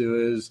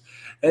jiu-jitsu is.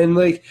 And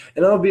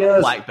I'll be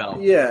honest. Black belt.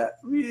 Yeah.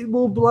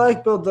 Well,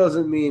 black belt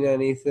doesn't mean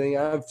anything.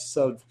 I've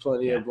subbed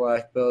plenty of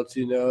black belts,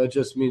 it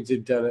just means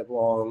they've done it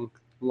long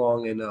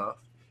enough.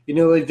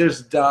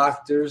 There's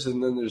doctors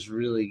and then there's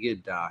really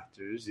good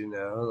doctors,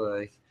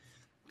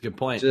 Good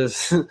point.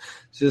 Just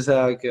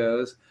how it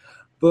goes.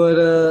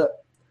 But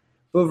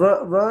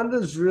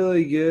Ronda's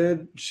really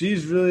good.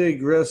 She's really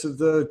aggressive,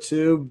 though,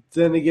 too.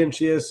 Then again,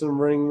 she has some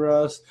ring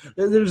rust.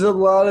 There's a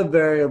lot of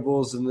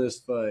variables in this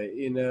fight,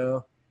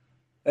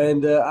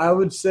 And I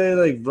would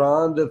say,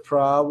 Ronda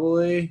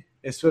probably,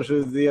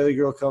 especially if the other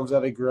girl comes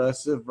out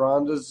aggressive,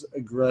 Ronda's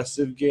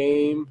aggressive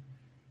game,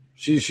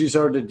 she's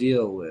hard to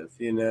deal with,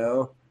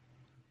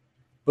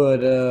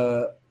 But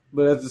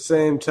at the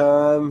same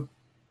time,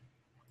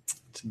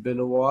 it's been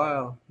a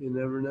while. You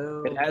never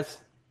know. It has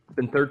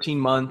been 13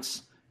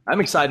 months. I'm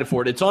excited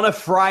for it. It's on a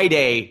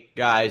Friday,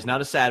 guys,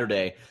 not a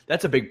Saturday.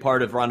 That's a big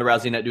part of Ronda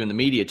Rousey not doing the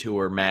media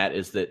tour, Matt,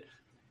 is that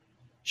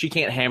she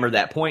can't hammer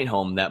that point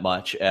home that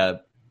much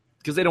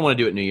because they don't want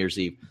to do it New Year's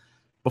Eve.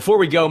 Before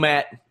we go,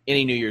 Matt,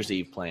 any New Year's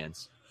Eve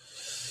plans?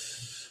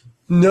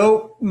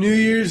 Nope. New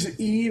Year's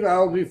Eve,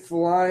 I'll be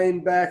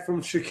flying back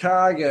from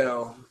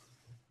Chicago.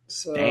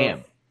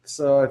 Damn.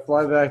 So I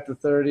fly back the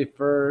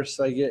 31st.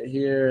 I get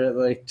here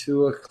at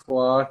 2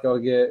 o'clock. I'll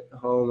get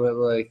home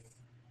at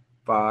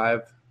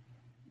 5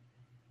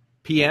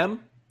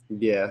 p.m.?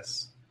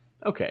 Yes.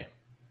 Okay.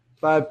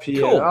 5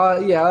 p.m.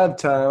 Cool. Yeah, I have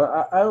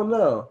time. I don't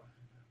know.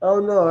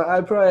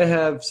 I probably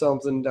have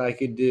something I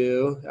could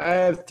do. I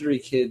have 3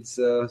 kids,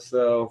 though,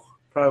 so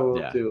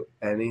probably won't do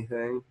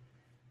anything.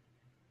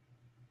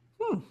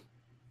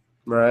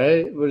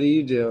 Right? What are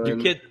you doing? Your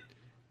kid,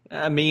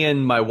 me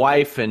and my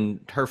wife and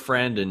her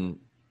friend and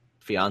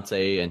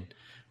fiance and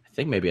I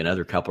think maybe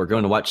another couple are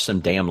going to watch some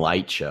damn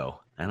light show.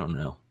 I don't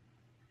know.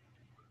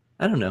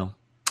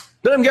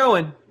 But I'm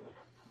going.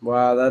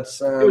 Wow, that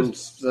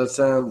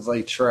sounds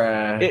like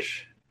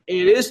trash.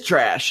 It is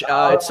trash.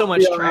 It's so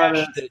much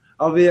trash.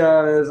 I'll be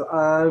honest.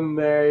 I'm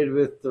married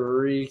with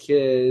 3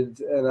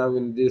 kids, and I'm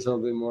going to do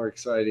something more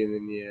exciting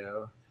than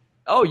you.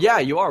 Oh yeah,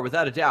 you are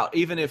without a doubt.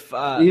 Even if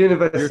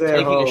you're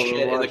taking a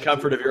shit in the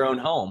comfort of your own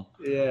home.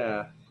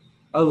 Yeah,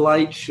 a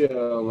light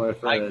show, my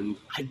friend.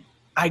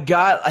 I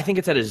think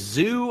it's at a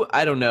zoo.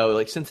 I don't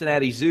know,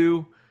 Cincinnati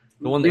Zoo.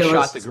 The one that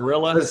shot the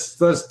gorilla.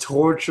 Let's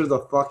torture the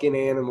fucking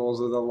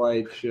animals with a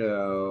light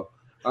show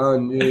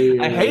on New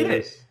Year's. I hate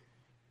it.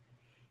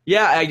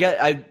 Yeah, You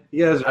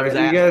guys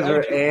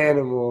are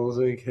animals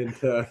in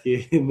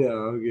Kentucky.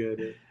 No, I'm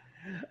good.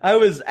 I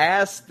was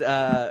asked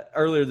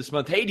earlier this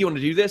month, hey, do you want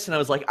to do this? And I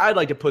was like, I'd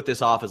like to put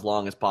this off as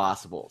long as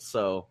possible.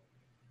 So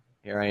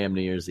here I am,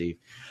 New Year's Eve.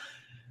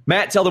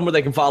 Matt, tell them where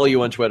they can follow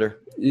you on Twitter.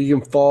 You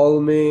can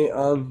follow me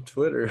on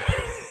Twitter.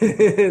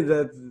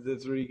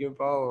 That's where you can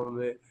follow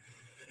me.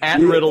 At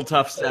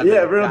RiddleTough7.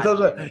 Yeah,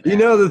 RiddleTough7. You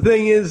know, the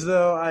thing is,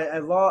 though,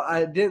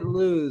 I didn't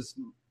lose.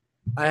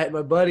 My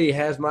buddy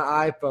has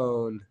my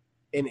iPhone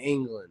in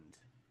England.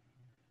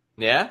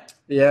 Yeah?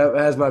 Yeah, it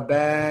has my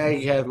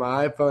bag, has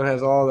my iPhone,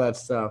 has all that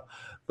stuff.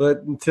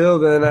 But until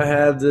then, I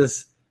had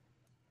this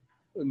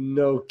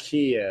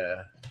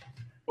Nokia.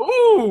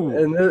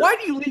 Ooh! Why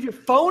do you leave your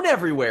phone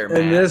everywhere,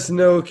 man? And this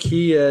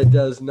Nokia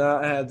does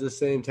not have the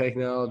same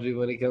technology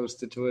when it comes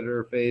to Twitter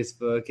or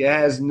Facebook. It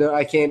has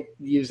I can't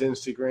use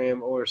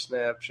Instagram or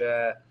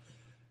Snapchat.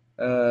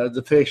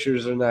 The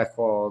pictures are not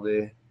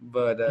quality.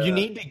 But you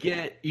need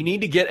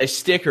to get a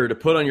sticker to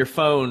put on your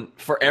phone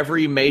for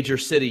every major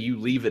city you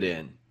leave it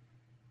in.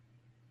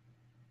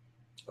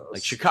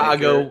 Like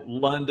Chicago,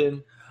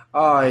 London.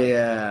 Oh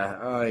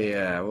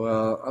yeah.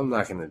 Well, I'm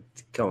not gonna.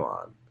 Come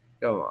on.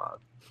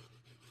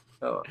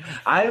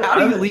 How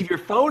do you leave your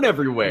phone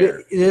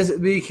everywhere? It's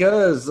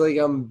because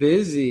I'm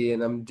busy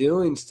and I'm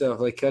doing stuff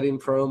like cutting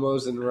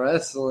promos and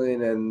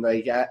wrestling and I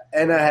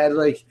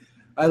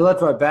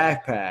left my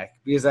backpack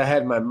because I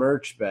had my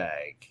merch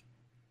bag.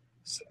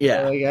 So,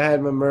 yeah, I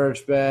had my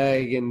merch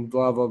bag and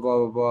blah blah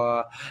blah blah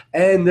blah.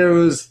 And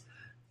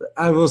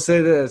I will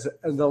say this: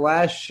 in the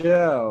last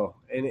show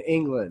in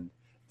England,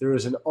 there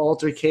was an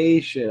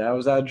altercation. I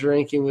was out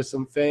drinking with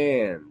some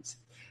fans.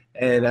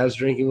 And I was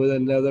drinking with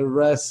another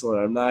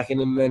wrestler. I'm not going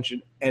to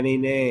mention any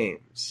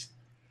names.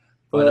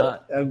 Why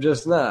not? I'm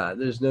just not.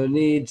 There's no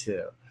need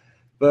to.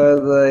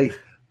 But,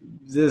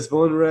 this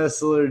one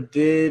wrestler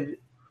did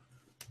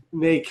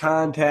make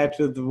contact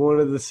with one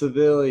of the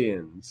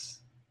civilians.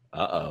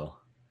 Uh-oh.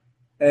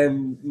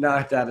 And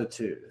knocked out a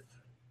tooth.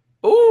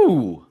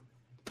 Ooh.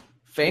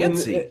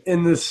 Fancy.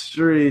 In the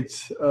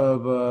streets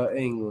of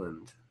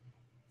England.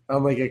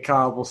 On a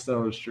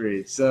cobblestone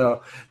street.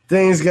 So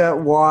things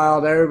got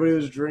wild. Everybody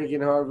was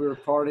drinking hard. We were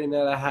partying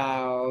at a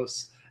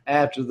house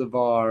after the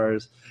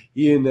bars,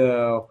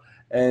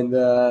 And,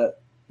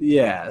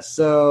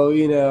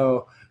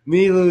 So,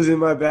 me losing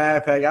my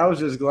backpack, I was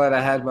just glad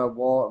I had my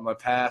wallet and my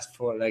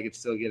passport and I could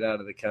still get out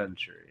of the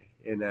country,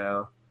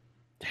 Damn.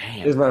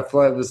 Because my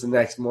flight was the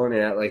next morning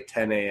at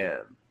 10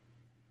 a.m.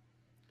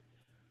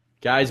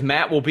 Guys,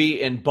 Matt will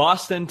be in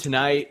Boston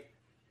tonight.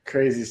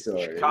 Crazy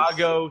story.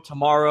 Chicago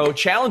tomorrow.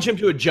 Challenge him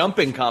to a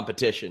jumping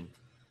competition.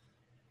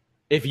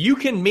 If you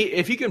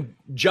can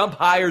jump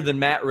higher than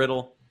Matt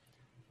Riddle,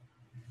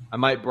 I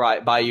might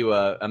buy you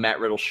a Matt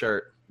Riddle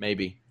shirt.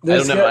 Maybe. I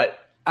don't know.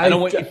 I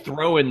don't want you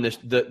throwing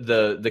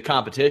the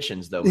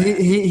competitions though. Matt.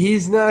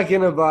 He's not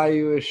gonna buy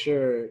you a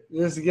shirt.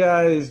 This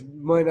guy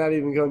might not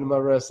even come to my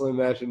wrestling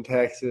match in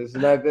Texas,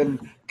 and I've been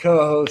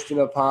co-hosting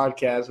a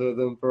podcast with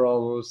him for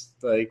almost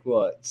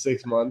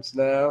 6 months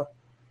now.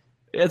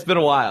 It's been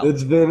a while.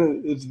 It's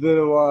been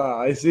a while.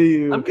 I see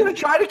you. I'm gonna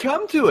try to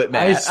come to it,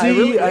 man.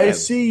 I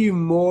see you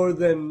more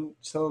than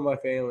some of my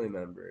family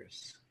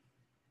members.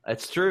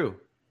 That's true.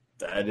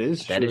 That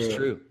is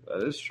true.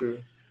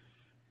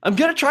 I'm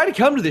gonna try to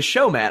come to this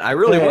show, Matt. I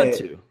really want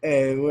to.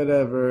 Hey,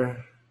 whatever,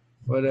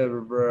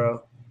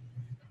 bro.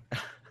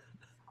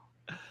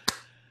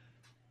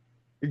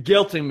 You're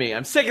guilting me.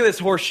 I'm sick of this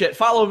horse shit.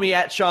 Follow me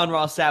at Sean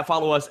Ross Sapp.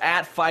 Follow us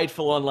at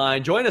Fightful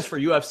Online. Join us for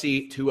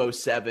UFC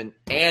 207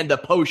 and the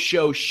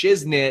post-show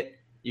shiznit,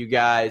 you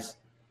guys.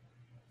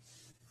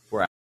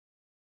 We're out.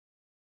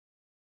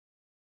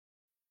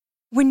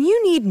 When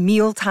you need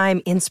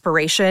mealtime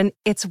inspiration,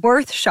 it's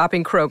worth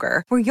shopping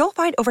Kroger, where you'll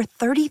find over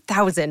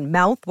 30,000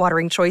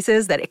 mouth-watering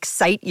choices that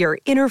excite your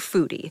inner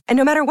foodie. And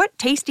no matter what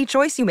tasty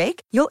choice you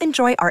make, you'll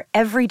enjoy our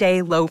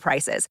everyday low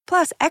prices,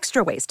 plus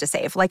extra ways to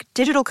save, like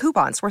digital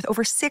coupons worth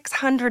over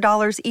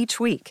 $600 each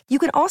week. You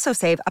can also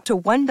save up to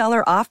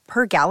 $1 off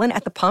per gallon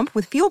at the pump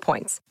with fuel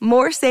points.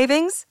 More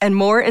savings and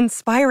more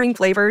inspiring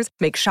flavors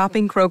make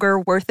shopping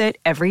Kroger worth it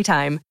every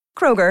time.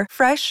 Kroger,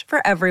 fresh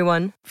for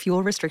everyone.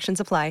 Fuel restrictions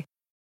apply.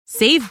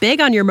 Save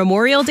big on your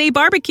Memorial Day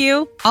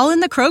barbecue, all in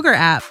the Kroger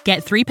app.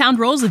 Get 3-pound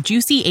rolls of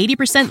juicy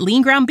 80%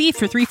 lean ground beef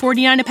for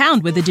 $3.49 a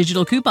pound with a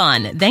digital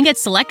coupon. Then get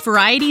select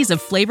varieties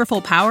of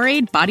flavorful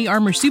Powerade, Body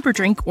Armor Super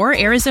Drink, or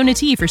Arizona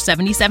tea for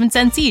 77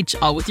 cents each,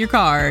 all with your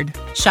card.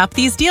 Shop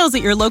these deals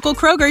at your local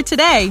Kroger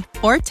today,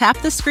 or tap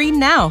the screen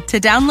now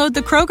to download the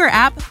Kroger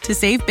app to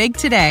save big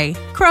today.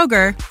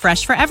 Kroger,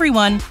 fresh for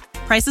everyone.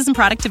 Prices and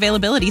product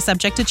availability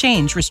subject to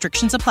change.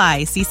 Restrictions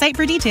apply. See site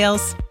for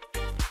details.